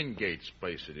 Albert Wingate's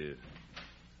place it is.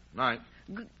 Night.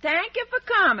 Thank you for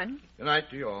coming. Good night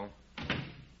to you all.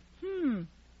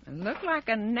 It looked like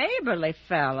a neighborly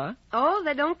fella. Oh,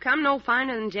 they don't come no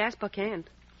finer than Jasper Kent.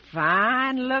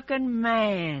 Fine-looking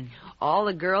man. All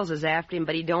the girls is after him,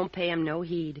 but he don't pay 'em no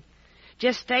heed.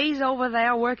 Just stays over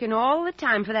there working all the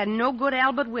time for that no-good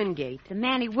Albert Wingate. The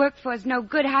man he worked for is no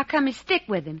good. How come he stick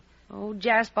with him? Oh,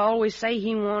 Jasper always say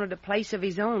he wanted a place of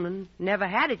his own and never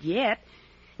had it yet.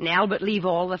 And Albert leave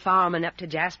all the farming up to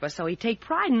Jasper, so he take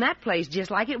pride in that place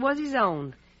just like it was his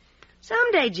own.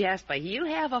 Someday, Jasper, he'll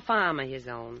have a farm of his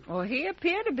own. Well, he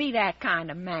appeared to be that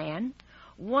kind of man.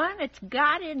 One that's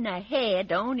got in the head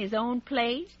to own his own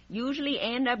place usually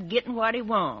end up getting what he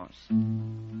wants.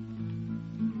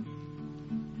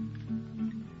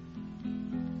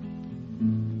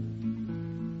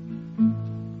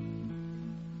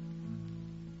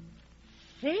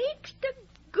 Sakes to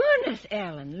goodness,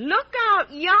 Ellen, look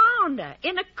out yonder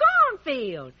in a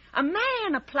cornfield. A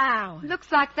man a-plowing.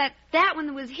 Looks like that one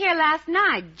that was here last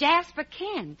night, Jasper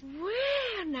Kent.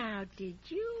 Well, now, did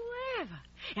you ever?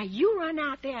 Now, you run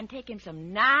out there and take him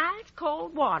some nice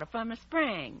cold water from the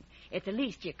spring. It's the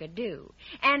least you could do.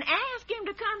 And ask him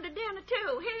to come to dinner,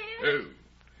 too, here.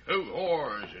 Who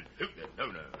whores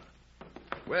and no.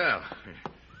 Well,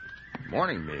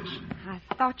 morning, miss. I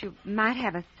thought you might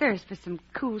have a thirst for some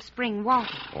cool spring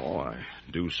water. Oh, I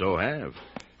do so have.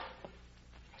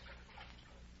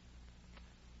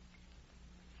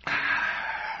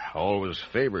 Always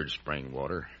favored spring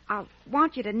water. I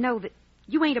want you to know that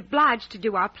you ain't obliged to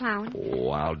do our plowing. Oh,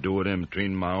 I'll do it in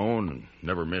between my own and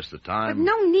never miss the But time.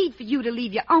 no need for you to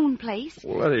leave your own place.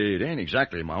 Well, it ain't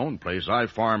exactly my own place. I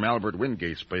farm Albert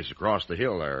Wingate's place across the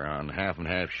hill there on half and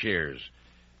half shares.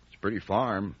 It's a pretty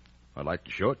farm. I'd like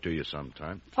to show it to you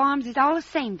sometime. Farms is all the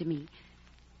same to me.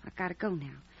 I gotta go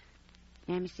now.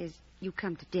 Mammy says you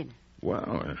come to dinner.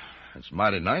 Well, that's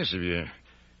mighty nice of you.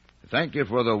 Thank you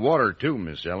for the water, too,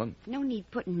 Miss Ellen. No need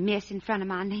putting Miss in front of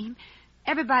my name.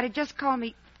 Everybody just call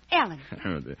me Ellen.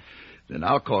 Then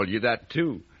I'll call you that,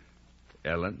 too,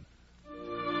 Ellen.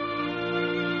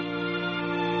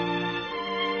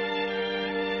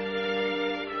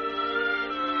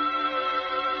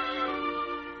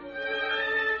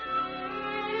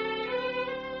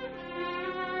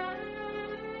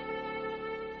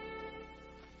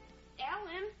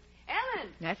 Ellen!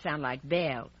 That sounds like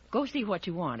Belle. Go see what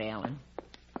you want, Ellen.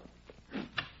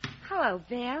 Hello,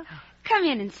 Belle. Come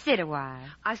in and sit a while.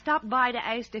 I stopped by to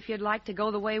ask if you'd like to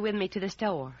go the way with me to the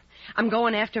store. I'm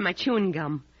going after my chewing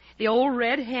gum. The old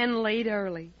red hen laid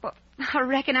early. Well, I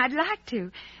reckon I'd like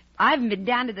to. I haven't been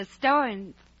down to the store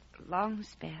in a long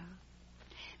spell.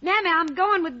 Mammy, I'm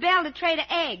going with Belle to trade her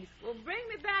eggs. Well, bring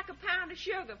me back a pound of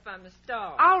sugar from the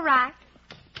store. All right.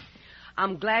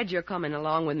 I'm glad you're coming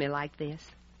along with me like this.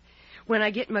 When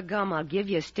I get my gum, I'll give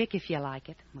you a stick if you like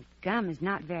it. Well, gum is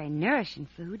not very nourishing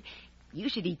food. You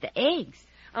should eat the eggs.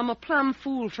 I'm a plumb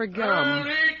fool for gum. I'll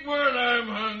eat when I'm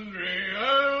hungry.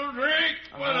 I'll drink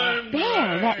when I'm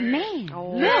Bear, that man.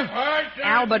 Oh, look.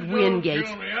 Albert Wingate.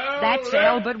 That's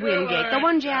Albert Wingate, the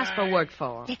one Jasper worked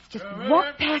for. Let's just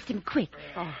walk past him quick.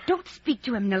 Don't speak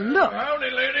to him. Now look.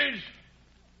 Howdy, ladies.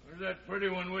 Where's that pretty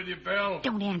one with you, Belle?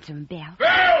 Don't answer him, Belle.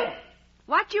 Belle!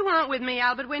 What you want with me,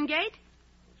 Albert Wingate?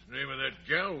 What's the name of that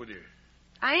gal with you?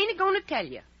 I ain't going to tell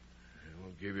you. I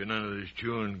won't give you none of this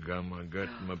chewing gum I got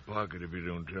in my pocket if you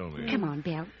don't tell me. Come on,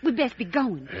 Belle. We'd best be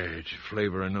going. It's a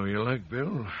flavor I know you like,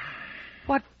 Bill.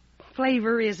 What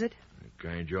flavor is it? The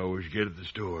kind you always get at the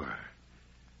store.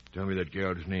 Tell me that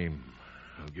gal's name.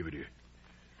 I'll give it to you.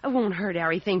 It won't hurt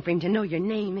anything for him to know your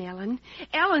name, Ellen.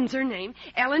 Ellen's her name,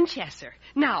 Ellen Chesser.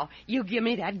 Now, you give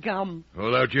me that gum.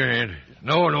 Hold out your hand.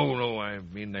 No. I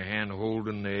mean the hand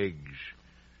holding the eggs.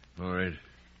 All right.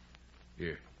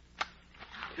 Here.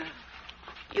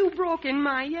 You broke in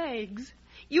my eggs.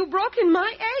 You broke in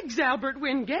my eggs, Albert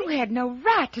Wingate. You had no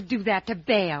right to do that to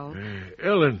Belle.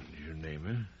 Ellen, your name,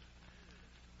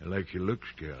 huh? I like your looks,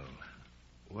 gal.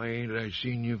 Why ain't I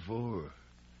seen you before?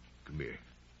 Come here.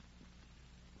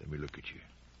 Let me look at you.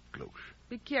 Close.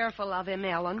 Be careful of him,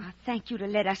 Ellen. I thank you to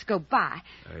let us go by.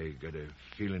 I got a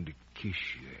feeling to kiss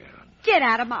you, Ellen. Get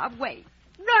out of my way.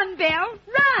 Run, Belle.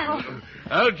 Run.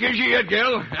 I'll kiss you yet,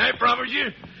 gal. I promise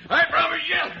you. I promise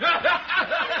you.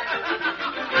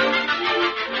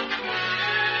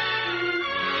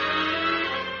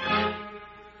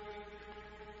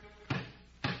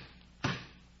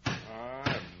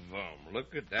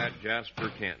 Look at that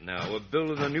Jasper Kent now.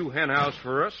 Building a new hen house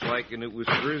for us like and it was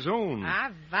for his own.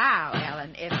 I vow,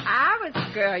 Ellen, if I was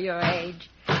a girl your age,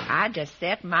 I'd just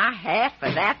set my hat for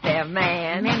that there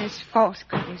man. Men is false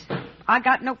critters. I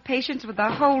got no patience with a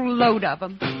whole load of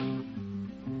them.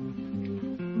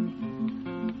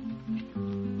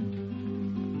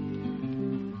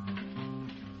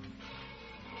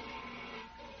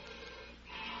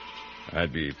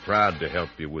 I'd be proud to help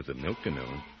you with the milking,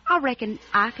 Ellen. I reckon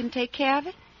I can take care of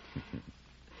it.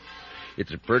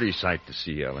 It's a pretty sight to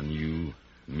see, Ellen. You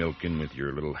milking with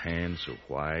your little hands so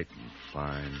white and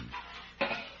fine.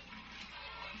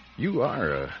 You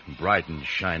are a bright and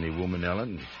shiny woman,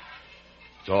 Ellen.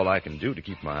 It's all I can do to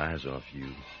keep my eyes off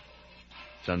you.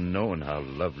 It's unknown how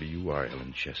lovely you are,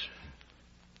 Ellen Chesser.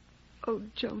 Oh,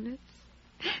 Jonas.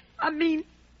 I mean...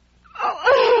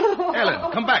 Oh.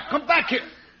 Ellen, come back here.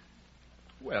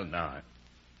 Well, now,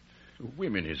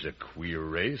 women is a queer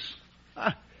race.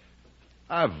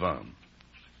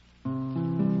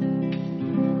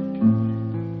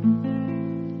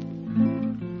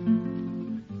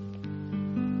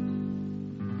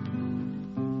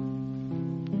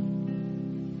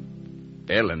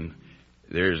 Ellen,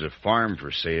 there's a farm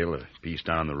for sale a piece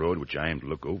down the road which I am to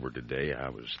look over today. I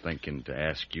was thinking to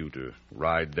ask you to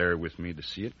ride there with me to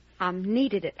see it. I'm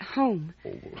needed at home.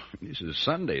 Oh, this is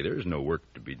Sunday. There's no work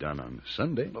to be done on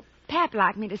Sunday. Well, Pap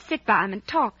liked me to sit by him and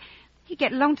talk. He'd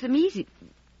get lonesome easy,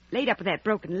 laid up with that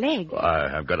broken leg. Well,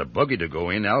 I've got a buggy to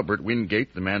go in. Albert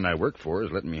Wingate, the man I work for,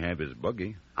 is letting me have his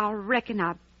buggy. I reckon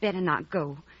I'd better not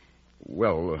go.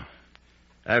 Well,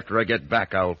 after I get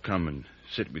back, I'll come and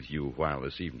sit with you a while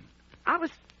this evening. I was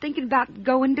thinking about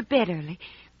going to bed early.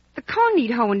 The corn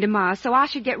need hoeing tomorrow, so I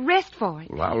should get rest for it.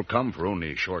 Well, I'll come for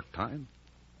only a short time.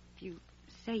 If you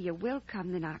say you will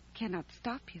come, then I cannot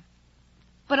stop you.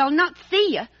 But I'll not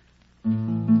see you.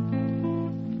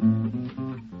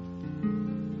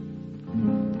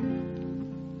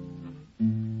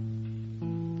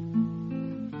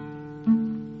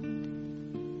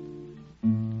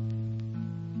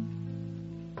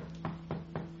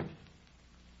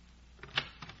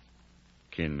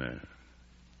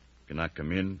 Can I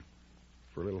come in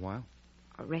for a little while?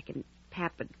 I reckon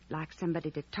Pap would like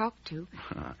somebody to talk to.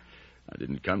 I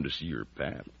didn't come to see your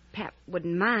Pap. Pap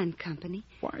wouldn't mind company.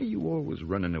 Why are you always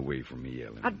running away from me,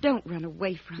 Ellen? I don't run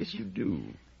away from Yes, you. you do.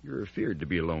 You're afeard to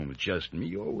be alone with just me.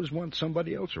 You always want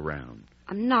somebody else around.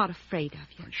 I'm not afraid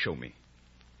of you. Show me.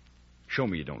 Show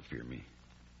me you don't fear me.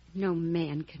 No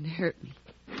man can hurt me.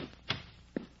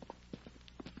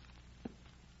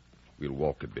 We'll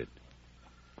walk a bit.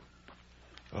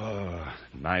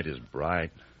 Night is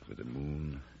bright with the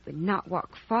moon. But not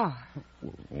walk far.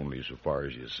 Well, only so far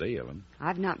as you say, Ellen.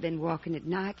 I've not been walking at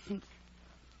night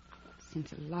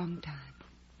since a long time.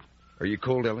 Are you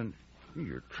cold, Ellen?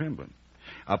 You're trembling.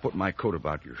 I'll put my coat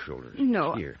about your shoulders.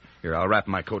 No. Here, I'll wrap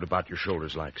my coat about your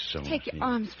shoulders like so. Take your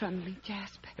arms from me,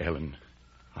 Jasper. Ellen,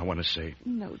 I want to say...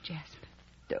 No, Jasper,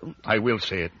 don't. I will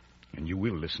say it, and you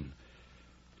will listen.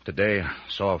 Today, I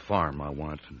saw a farm I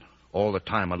want, and all the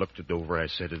time I looked it over, I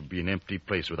said it'd be an empty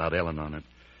place without Ellen on it.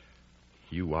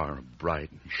 You are a bright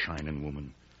and shining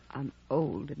woman. I'm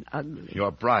old and ugly.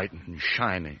 You're bright and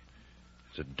shiny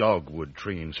as a dogwood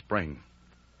tree in spring.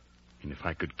 And if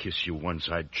I could kiss you once,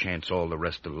 I'd chance all the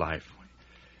rest of life.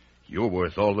 You're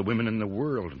worth all the women in the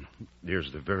world, and there's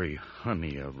the very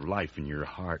honey of life in your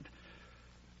heart.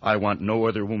 I want no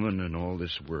other woman in all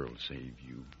this world save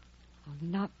you. I'll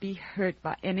not be hurt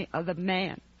by any other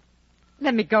man.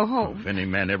 Let me go home. If any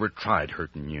man ever tried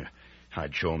hurting you,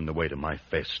 I'd show him the way to my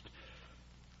fist.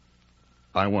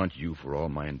 I want you for all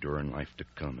my enduring life to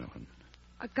come, Ellen.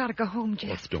 I gotta go home,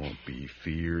 Jasper. Oh, don't be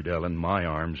feared, Ellen. My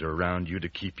arms are around you to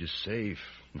keep you safe,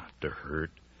 not to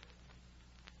hurt.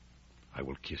 I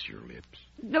will kiss your lips.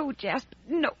 No, Jasper,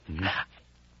 no. Mm-hmm.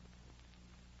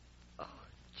 Oh,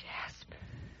 Jasper,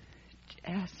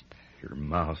 Jasper. Your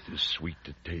mouth is sweet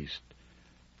to taste,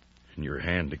 and your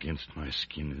hand against my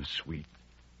skin is sweet.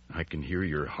 I can hear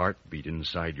your heart beat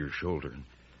inside your shoulder, and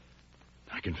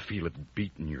I can feel it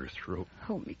beat in your throat.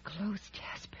 Hold me close,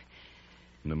 Jasper.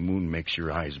 And the moon makes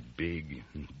your eyes big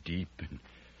and deep, and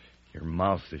your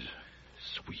mouth is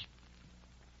sweet,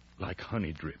 like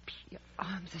honey drips. Your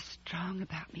arms are strong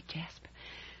about me, Jasper.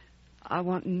 I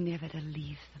want never to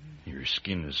leave them. Your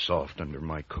skin is soft under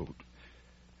my coat,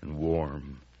 and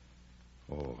warm.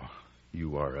 Oh,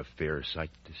 you are a fair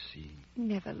sight to see.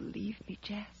 Never leave me,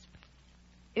 Jasper.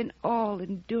 In all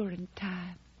enduring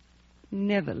time,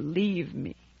 never leave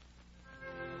me.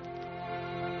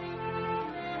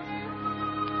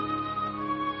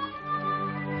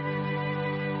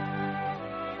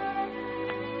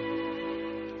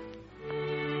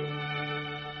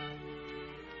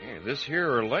 This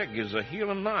here leg is a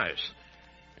healing nice.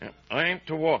 I ain't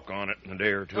to walk on it in a day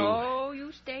or two. Oh,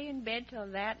 you stay in bed till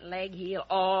that leg heal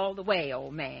all the way,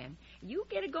 old man. You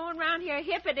get it going around here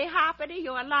hippity-hoppity,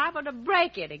 you're liable to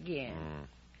break it again.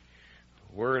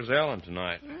 Where's Ellen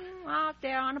tonight? Out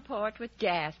there on the porch with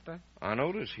Jasper. I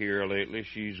notice here lately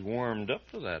she's warmed up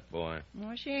to that boy.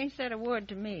 Well, she ain't said a word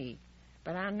to me,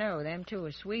 but I know them two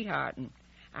are sweethearting.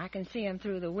 I can see 'em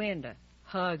through the window,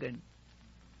 hugging.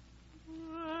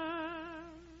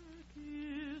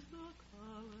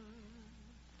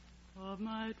 Of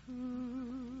my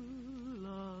true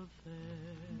love fair,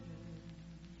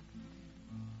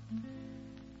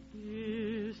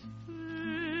 his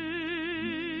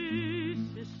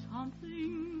face is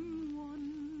something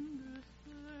wondrous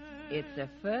fair. It's the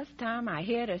first time I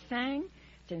heard her sing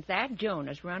since that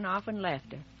Jonas run off and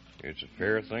left her. It's a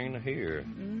fair thing to hear.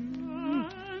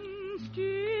 And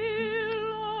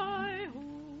still I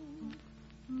hope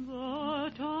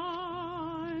the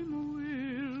time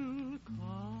will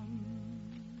come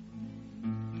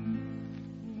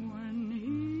when he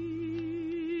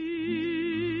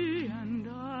and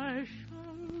I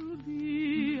shall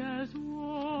be as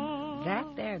one.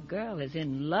 That there girl is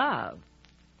in love.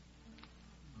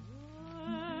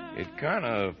 It kind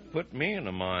of put me in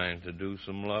a mind to do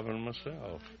some loving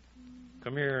myself.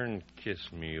 Come here and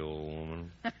kiss me, old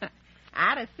woman.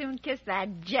 I'd as soon kiss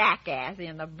that jackass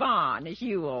in the barn as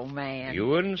you, old man. You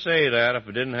wouldn't say that if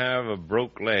I didn't have a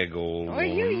broke leg, old Well,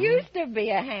 woman. you used to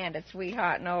be a handed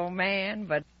sweetheart and old man,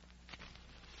 but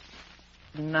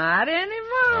not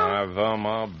anymore.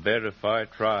 I'll bet if I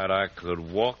tried, I could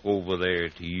walk over there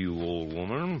to you, old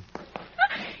woman.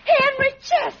 Henry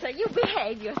Chesser, you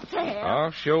behave yourself.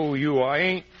 I'll show you I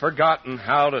ain't forgotten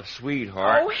how to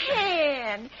sweetheart. Oh,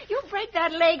 Hen, you'll break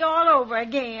that leg all over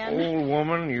again. Old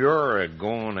woman, you're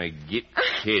a-gonna get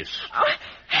kissed. Oh,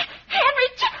 Henry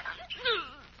Chesser.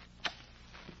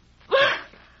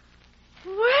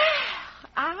 Well,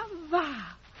 I vow.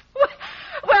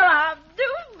 Well, I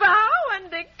do vow and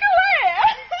declare.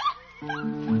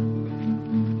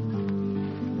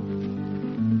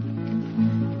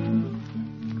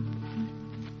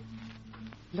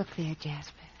 Look there,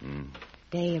 Jasper.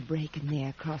 Day a breaking there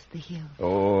across the hill.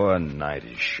 Oh, a night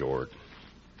is short.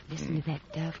 Listen to that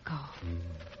dove call.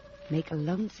 Make a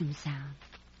lonesome sound,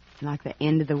 like the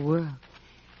end of the world.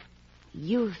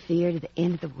 You fear to the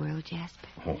end of the world, Jasper?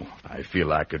 Oh, I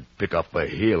feel I could pick up a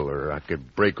hill or I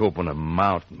could break open a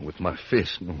mountain with my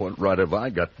fist. And what right have I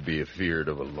got to be afeard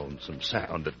of a lonesome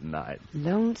sound at night?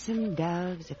 Lonesome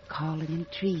doves are calling in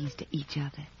trees to each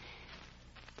other.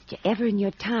 Did you ever in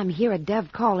your time hear a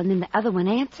dove call and then the other one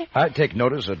answer? I take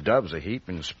notice of doves a heap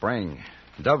in spring.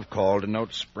 Dove call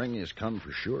denotes spring has come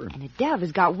for sure. And a dove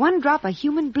has got one drop of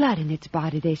human blood in its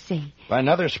body, they say. By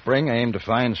another spring, I aim to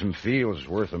find some fields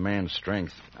worth a man's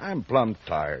strength. I'm plumb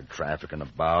tired trafficking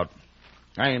about.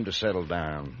 I aim to settle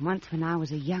down. Once when I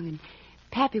was a young'un,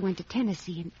 Pappy went to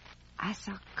Tennessee and I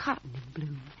saw cotton in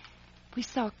bloom. We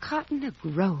saw cotton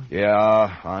a-growing.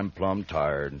 Yeah, I'm plumb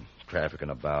tired trafficking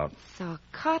about. Saw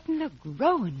cotton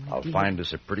a-growing. I'll find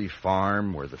us a pretty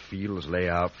farm where the fields lay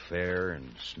out fair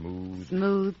and smooth.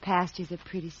 Smooth pastures a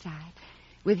pretty sight,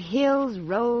 with hills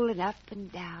rolling up and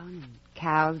down and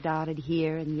cows dotted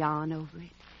here and yon over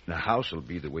it. The house will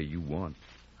be the way you want.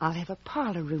 I'll have a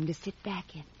parlor room to sit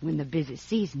back in when the busy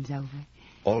season's over.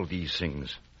 All these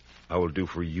things I will do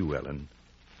for you, Ellen,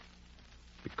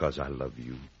 because I love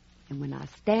you. And when I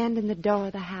stand in the door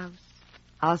of the house,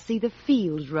 I'll see the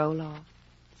fields roll off,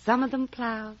 some of them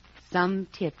plowed, some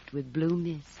tipped with blue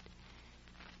mist.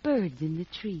 Birds in the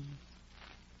trees.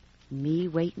 Me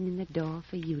waiting in the door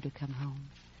for you to come home.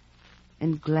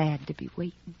 And glad to be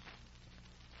waiting.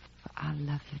 For I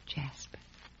love you, Jasper.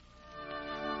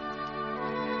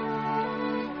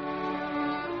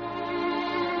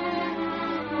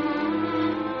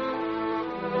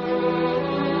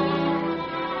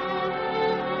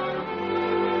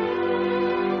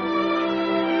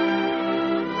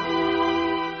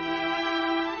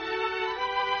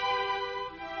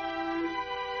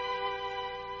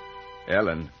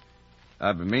 Ellen,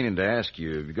 I've been meaning to ask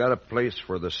you, have you got a place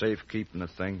for the safekeeping of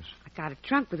things? I got a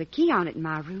trunk with a key on it in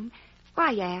my room. Why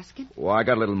are you asking? Well, I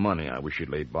got a little money I wish you'd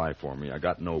laid by for me. I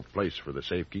got no place for the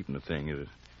safekeeping of things.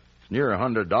 It's near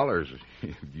 $100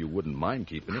 if you wouldn't mind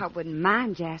keeping it. I wouldn't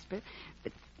mind, Jasper.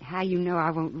 But how you know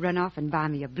I won't run off and buy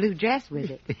me a blue dress with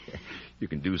it? You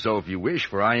can do so if you wish,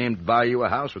 for I aim to buy you a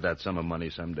house with that sum of money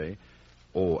someday.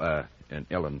 Oh, and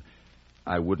Ellen,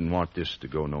 I wouldn't want this to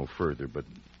go no further, but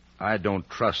I don't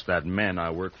trust that man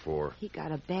I work for. He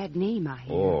got a bad name, I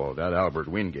hear. Oh, that Albert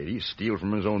Wingate. He steals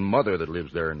from his own mother that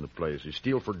lives there in the place. He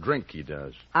steals for drink, he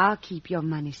does. I'll keep your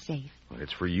money safe. Well,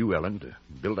 it's for you, Ellen, to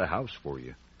build a house for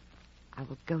you. I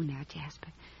will go now, Jasper.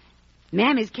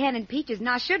 Mammy's canning peaches, and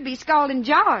I should be scalding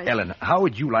jars. Ellen, how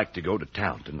would you like to go to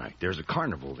town tonight? There's a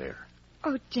carnival there.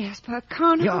 Oh, Jasper, a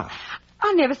carnival? Yeah.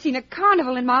 I've never seen a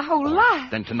carnival in my whole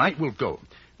life. Then tonight we'll go.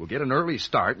 We'll get an early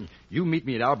start, and you meet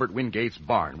me at Albert Wingate's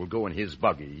barn. We'll go in his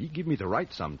buggy. He give me the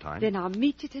right sometime. Then I'll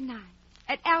meet you tonight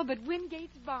at Albert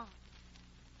Wingate's barn.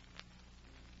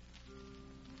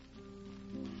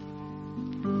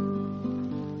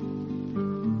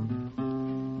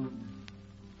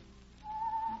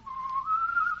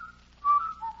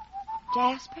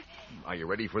 Jasper? Are you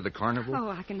ready for the carnival?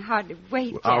 Oh, I can hardly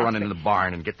wait, Well, Jasper. I'll run into the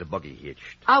barn and get the buggy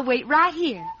hitched. I'll wait right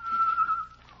here.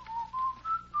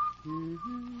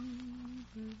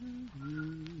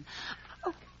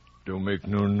 Don't make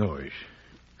no noise.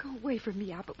 Go away from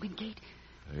me, Albert Wingate.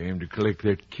 I aim to collect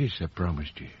that kiss I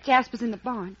promised you. Jasper's in the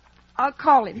barn. I'll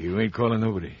call him. You ain't calling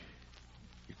nobody.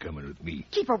 You're coming with me.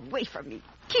 Keep away from me.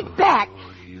 Keep back.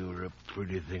 Oh, you're a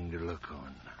pretty thing to look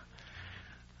on.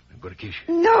 I'm going to kiss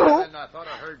you. No. I thought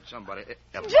I heard somebody.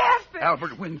 Jasper!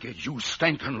 Albert Wingate, you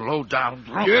stinking low-down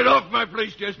drunk. Get off my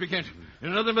place, Jasper Kent.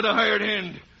 You're nothing but a hired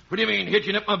hand. What do you mean,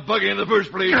 hitching up my buggy in the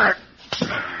first place?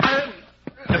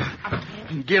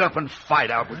 Get up and fight,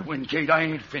 Albert Wingate. I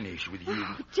ain't finished with you.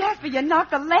 Jasper, you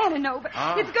knocked the lantern over.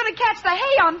 It's going to catch the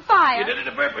hay on fire. You did it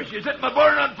on purpose. You set my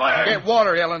barn on fire. Get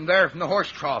water, Ellen, there from the horse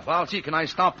trough. I'll see can I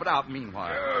stomp it out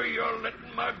meanwhile. Oh, you're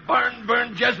letting my barn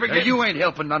burn, Jasper Kent. You ain't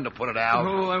helping none to put it out.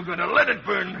 Oh, I'm going to let it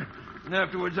burn. And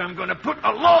afterwards, I'm going to put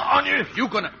a law on you. You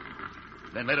gonna...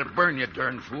 Then let it burn, you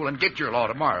darn fool, and get your law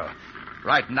tomorrow.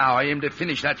 Right now, I aim to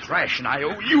finish that thrash, and I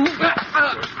owe you...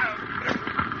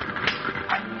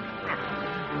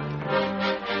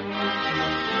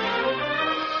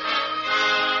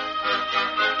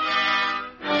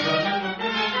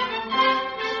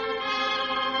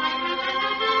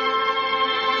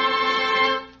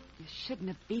 Shouldn't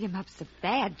have beat him up so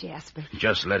bad, Jasper.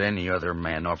 Just let any other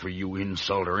man offer you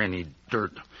insult or any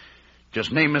dirt.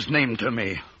 Just name his name to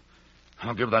me.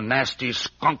 I'll give the nasty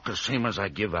skunk the same as I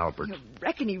give Albert. You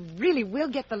reckon he really will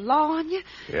get the law on you?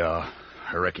 Yeah,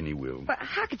 I reckon he will. But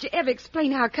how could you ever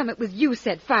explain how come it was you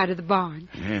set fire to the barn?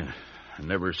 Yeah, I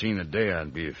never seen a day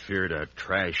I'd be afeard of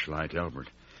trash like Albert.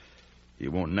 He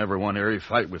won't never want to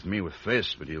fight with me with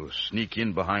fists, but he'll sneak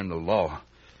in behind the law.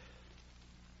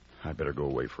 I better go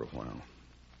away for a while.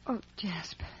 Oh,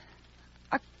 Jasper,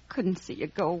 I couldn't see you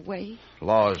go away.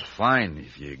 Law is fine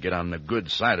if you get on the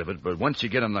good side of it, but once you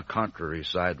get on the contrary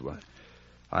side, well,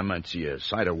 I might see a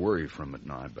sight of worry from it.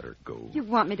 Now, I better go. You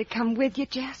want me to come with you,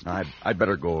 Jasper? I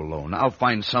better go alone. I'll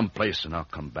find some place and I'll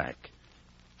come back.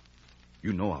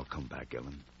 You know I'll come back,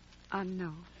 Ellen. I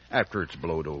know. After it's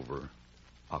blowed over,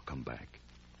 I'll come back.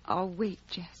 I'll wait,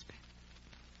 Jasper.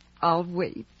 I'll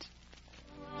wait.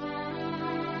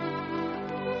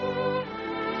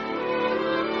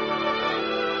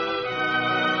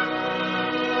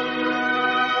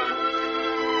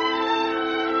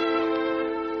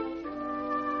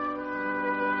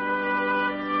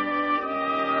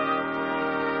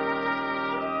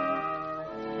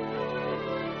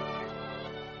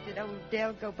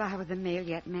 Dell go by with the mail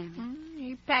yet, Mammy?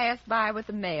 He passed by with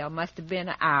the mail. Must have been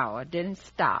an hour. Didn't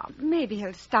stop. Maybe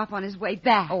he'll stop on his way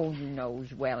back. Oh, you know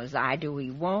as well as I do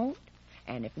he won't.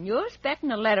 And if you're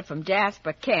expecting a letter from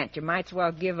Jasper Kent, you might as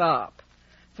well give up.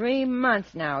 3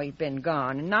 months now he's been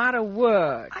gone, and not a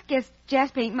word. I guess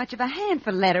Jasper ain't much of a hand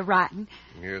for letter writing.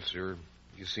 Yes, sir.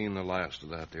 You seen the last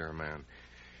of that there man.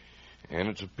 And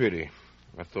it's a pity.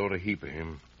 I thought a heap of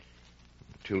him.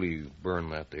 Till he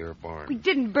burned that there barn. We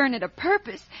didn't burn it a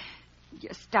purpose.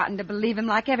 You're starting to believe him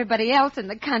like everybody else in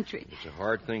the country. It's a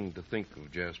hard thing to think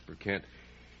of, Jasper Kent.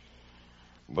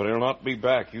 But he'll not be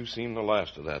back. You've seen the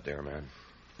last of that there man.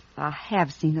 I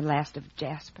have seen the last of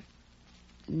Jasper.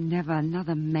 Never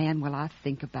another man will I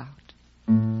think about.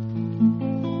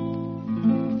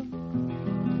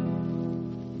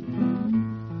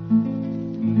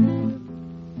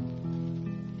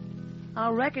 I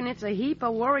reckon it's a heap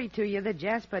of worry to you that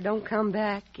Jasper don't come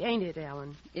back, ain't it,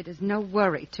 Ellen? It is no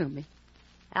worry to me.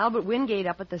 Albert Wingate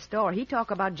up at the store, he talk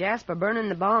about Jasper burning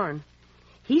the barn.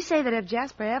 He say that if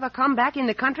Jasper ever come back in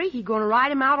the country, he going to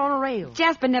ride him out on a rail.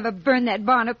 Jasper never burned that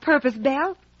barn a purpose,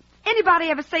 Belle. Anybody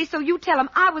ever say so, you tell him.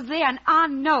 I was there and I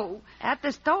know. At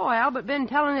the store, Albert been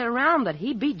telling it around that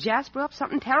he beat Jasper up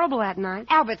something terrible that night.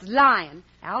 Albert's lying.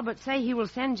 Albert say he will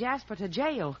send Jasper to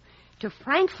jail. To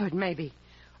Frankfurt, maybe.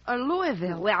 Or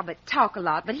Louisville. Oh, Albert talk a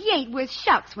lot, but he ain't worth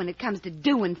shucks when it comes to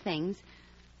doing things.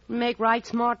 Make right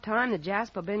smart time that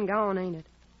Jasper been gone, ain't it?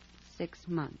 6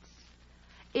 months.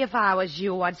 If I was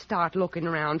you, I'd start looking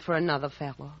around for another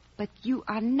fellow. But you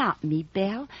are not me,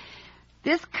 Belle.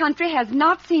 This country has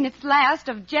not seen its last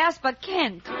of Jasper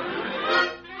Kent.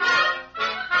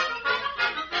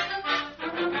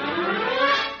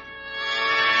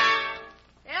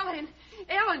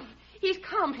 Ellen, he's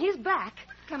come. He's back.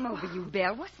 Come over, you,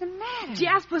 Belle. What's the matter?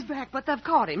 Jasper's back, but they've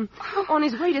caught him. On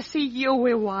his way to see you,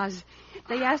 he was.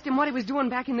 They asked him what he was doing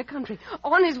back in the country.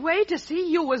 On his way to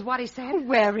see you was what he said.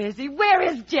 Where is he? Where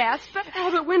is Jasper?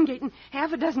 Albert Wingate and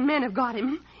half a dozen men have got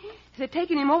him. They're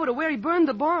taking him over to where he burned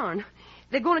the barn.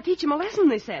 They're going to teach him a lesson,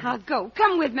 they said. I'll go.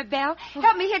 Come with me, Belle.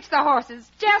 Help me hitch the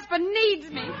horses. Jasper needs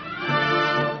me.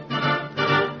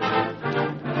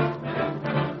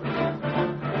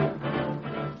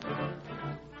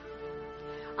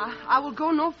 I will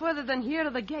go no further than here to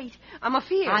the gate. I'm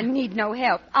afeard. I need no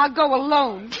help. I'll go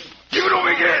alone. Give it to him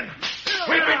again.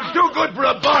 Whipping's too good for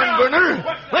a barn burner.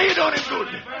 Lay it on him good.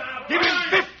 Give him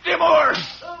 50 more.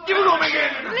 Give it to him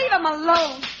again. Leave him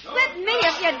alone. Whip me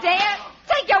if you dare.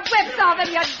 Take your whips off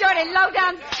him, you dirty,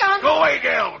 low-down skunk. Go away,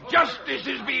 gal. Justice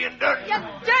is being done. You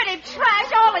dirty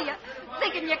trash, all of you.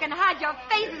 Thinking you can hide your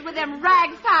faces with them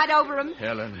rags tied over them.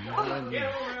 Helen.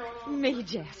 Me,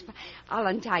 Jasper. I'll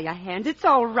untie your hands. It's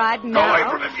all right now. Go away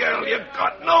from him, gal. You've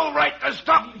got no right to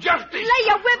stop justice. Lay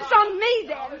your whips on me,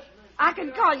 then. I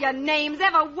can call your names,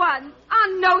 ever one.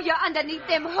 I know you're underneath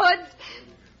them hoods.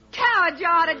 Cowards you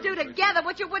ought to do together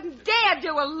what you wouldn't dare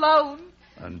do alone.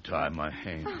 Untie my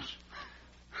hands.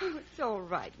 Oh, it's all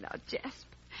right now,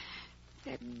 Jasper.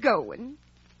 They're going.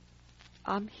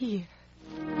 I'm here.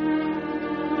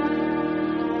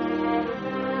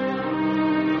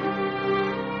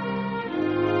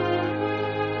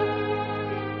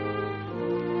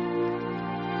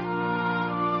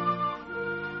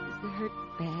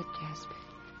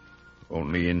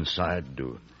 Only inside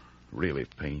do it really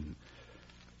pain.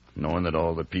 Knowing that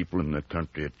all the people in the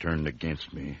country had turned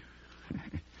against me.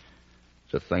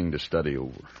 It's a thing to study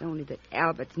over. It's only that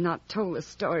Albert's not told the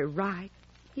story right.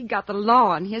 He got the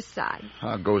law on his side.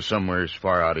 I'll go somewhere as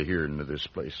far out of here into this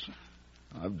place.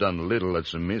 I've done little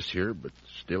that's amiss here, but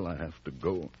still I have to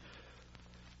go.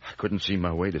 I couldn't see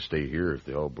my way to stay here if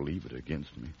they all believe it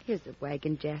against me. Here's the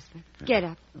wagon, Jasper. Get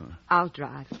up. I'll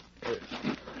drive.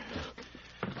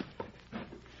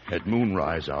 At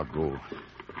moonrise, I'll go.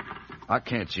 I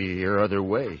can't see here other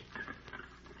way.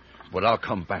 But I'll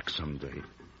come back someday.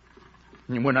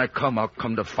 And when I come, I'll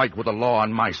come to fight with the law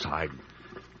on my side.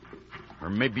 Or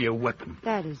maybe a weapon.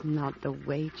 That is not the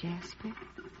way, Jasper.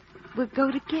 We'll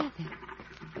go together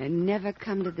and never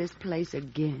come to this place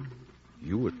again.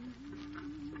 You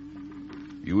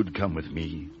would come with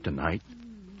me tonight?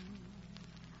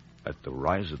 At the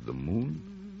rise of the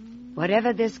moon?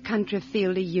 Whatever this country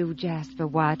feel to you, Jasper,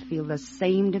 why it feel the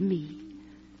same to me.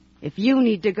 If you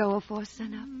need to go afore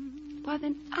sunup, well,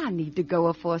 then I need to go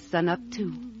afore sunup,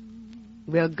 too.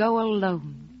 We'll go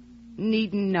alone,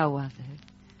 needing no other.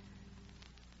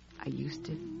 I used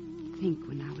to think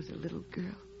when I was a little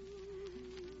girl,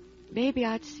 maybe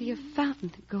I'd see a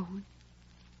fountain going,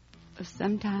 or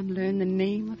sometime learn the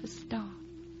name of a star.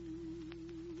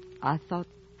 I thought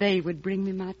they would bring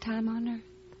me my time on earth.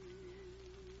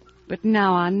 But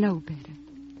now I know better.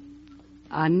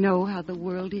 I know how the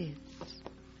world is.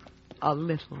 A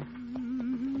little.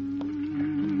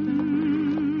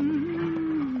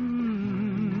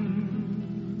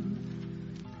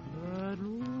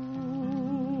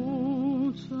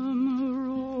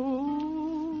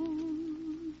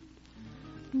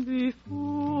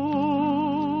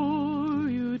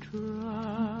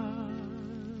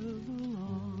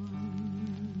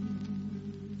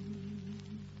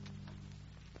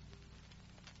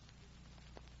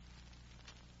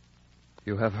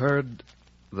 You have heard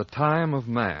The Time of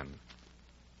Man,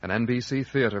 an NBC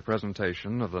theater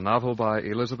presentation of the novel by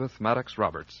Elizabeth Madox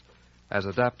Roberts, as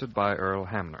adapted by Earl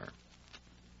Hamner.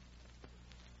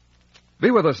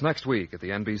 Be with us next week at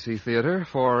the NBC Theater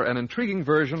for an intriguing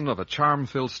version of a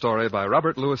charm-filled story by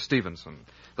Robert Louis Stevenson,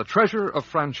 The Treasure of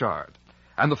Franchard,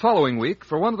 and the following week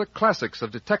for one of the classics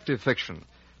of detective fiction,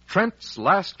 Trent's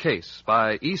Last Case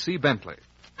by E.C. Bentley.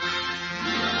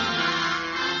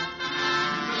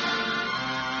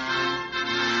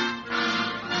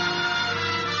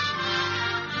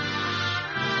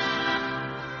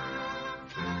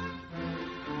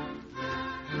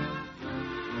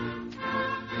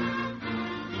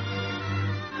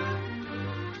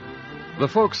 The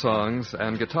folk songs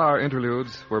and guitar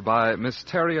interludes were by Miss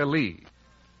Terria Lee.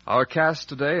 Our cast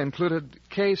today included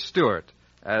Kay Stewart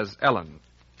as Ellen,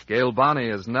 Gail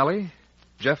Bonney as Nellie,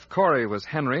 Jeff Corey was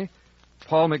Henry,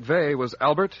 Paul McVeigh was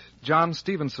Albert, John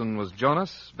Stevenson was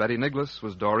Jonas, Betty Nicholas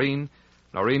was Doreen,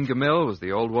 Noreen Gamil was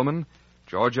the old woman,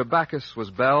 Georgia Backus was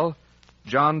Belle,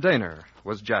 John Daner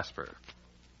was Jasper.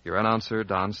 Your announcer,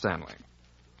 Don Stanley.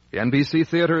 The NBC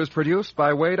Theater is produced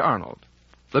by Wade Arnold.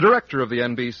 The director of the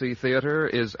NBC Theater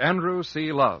is Andrew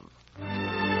C. Love.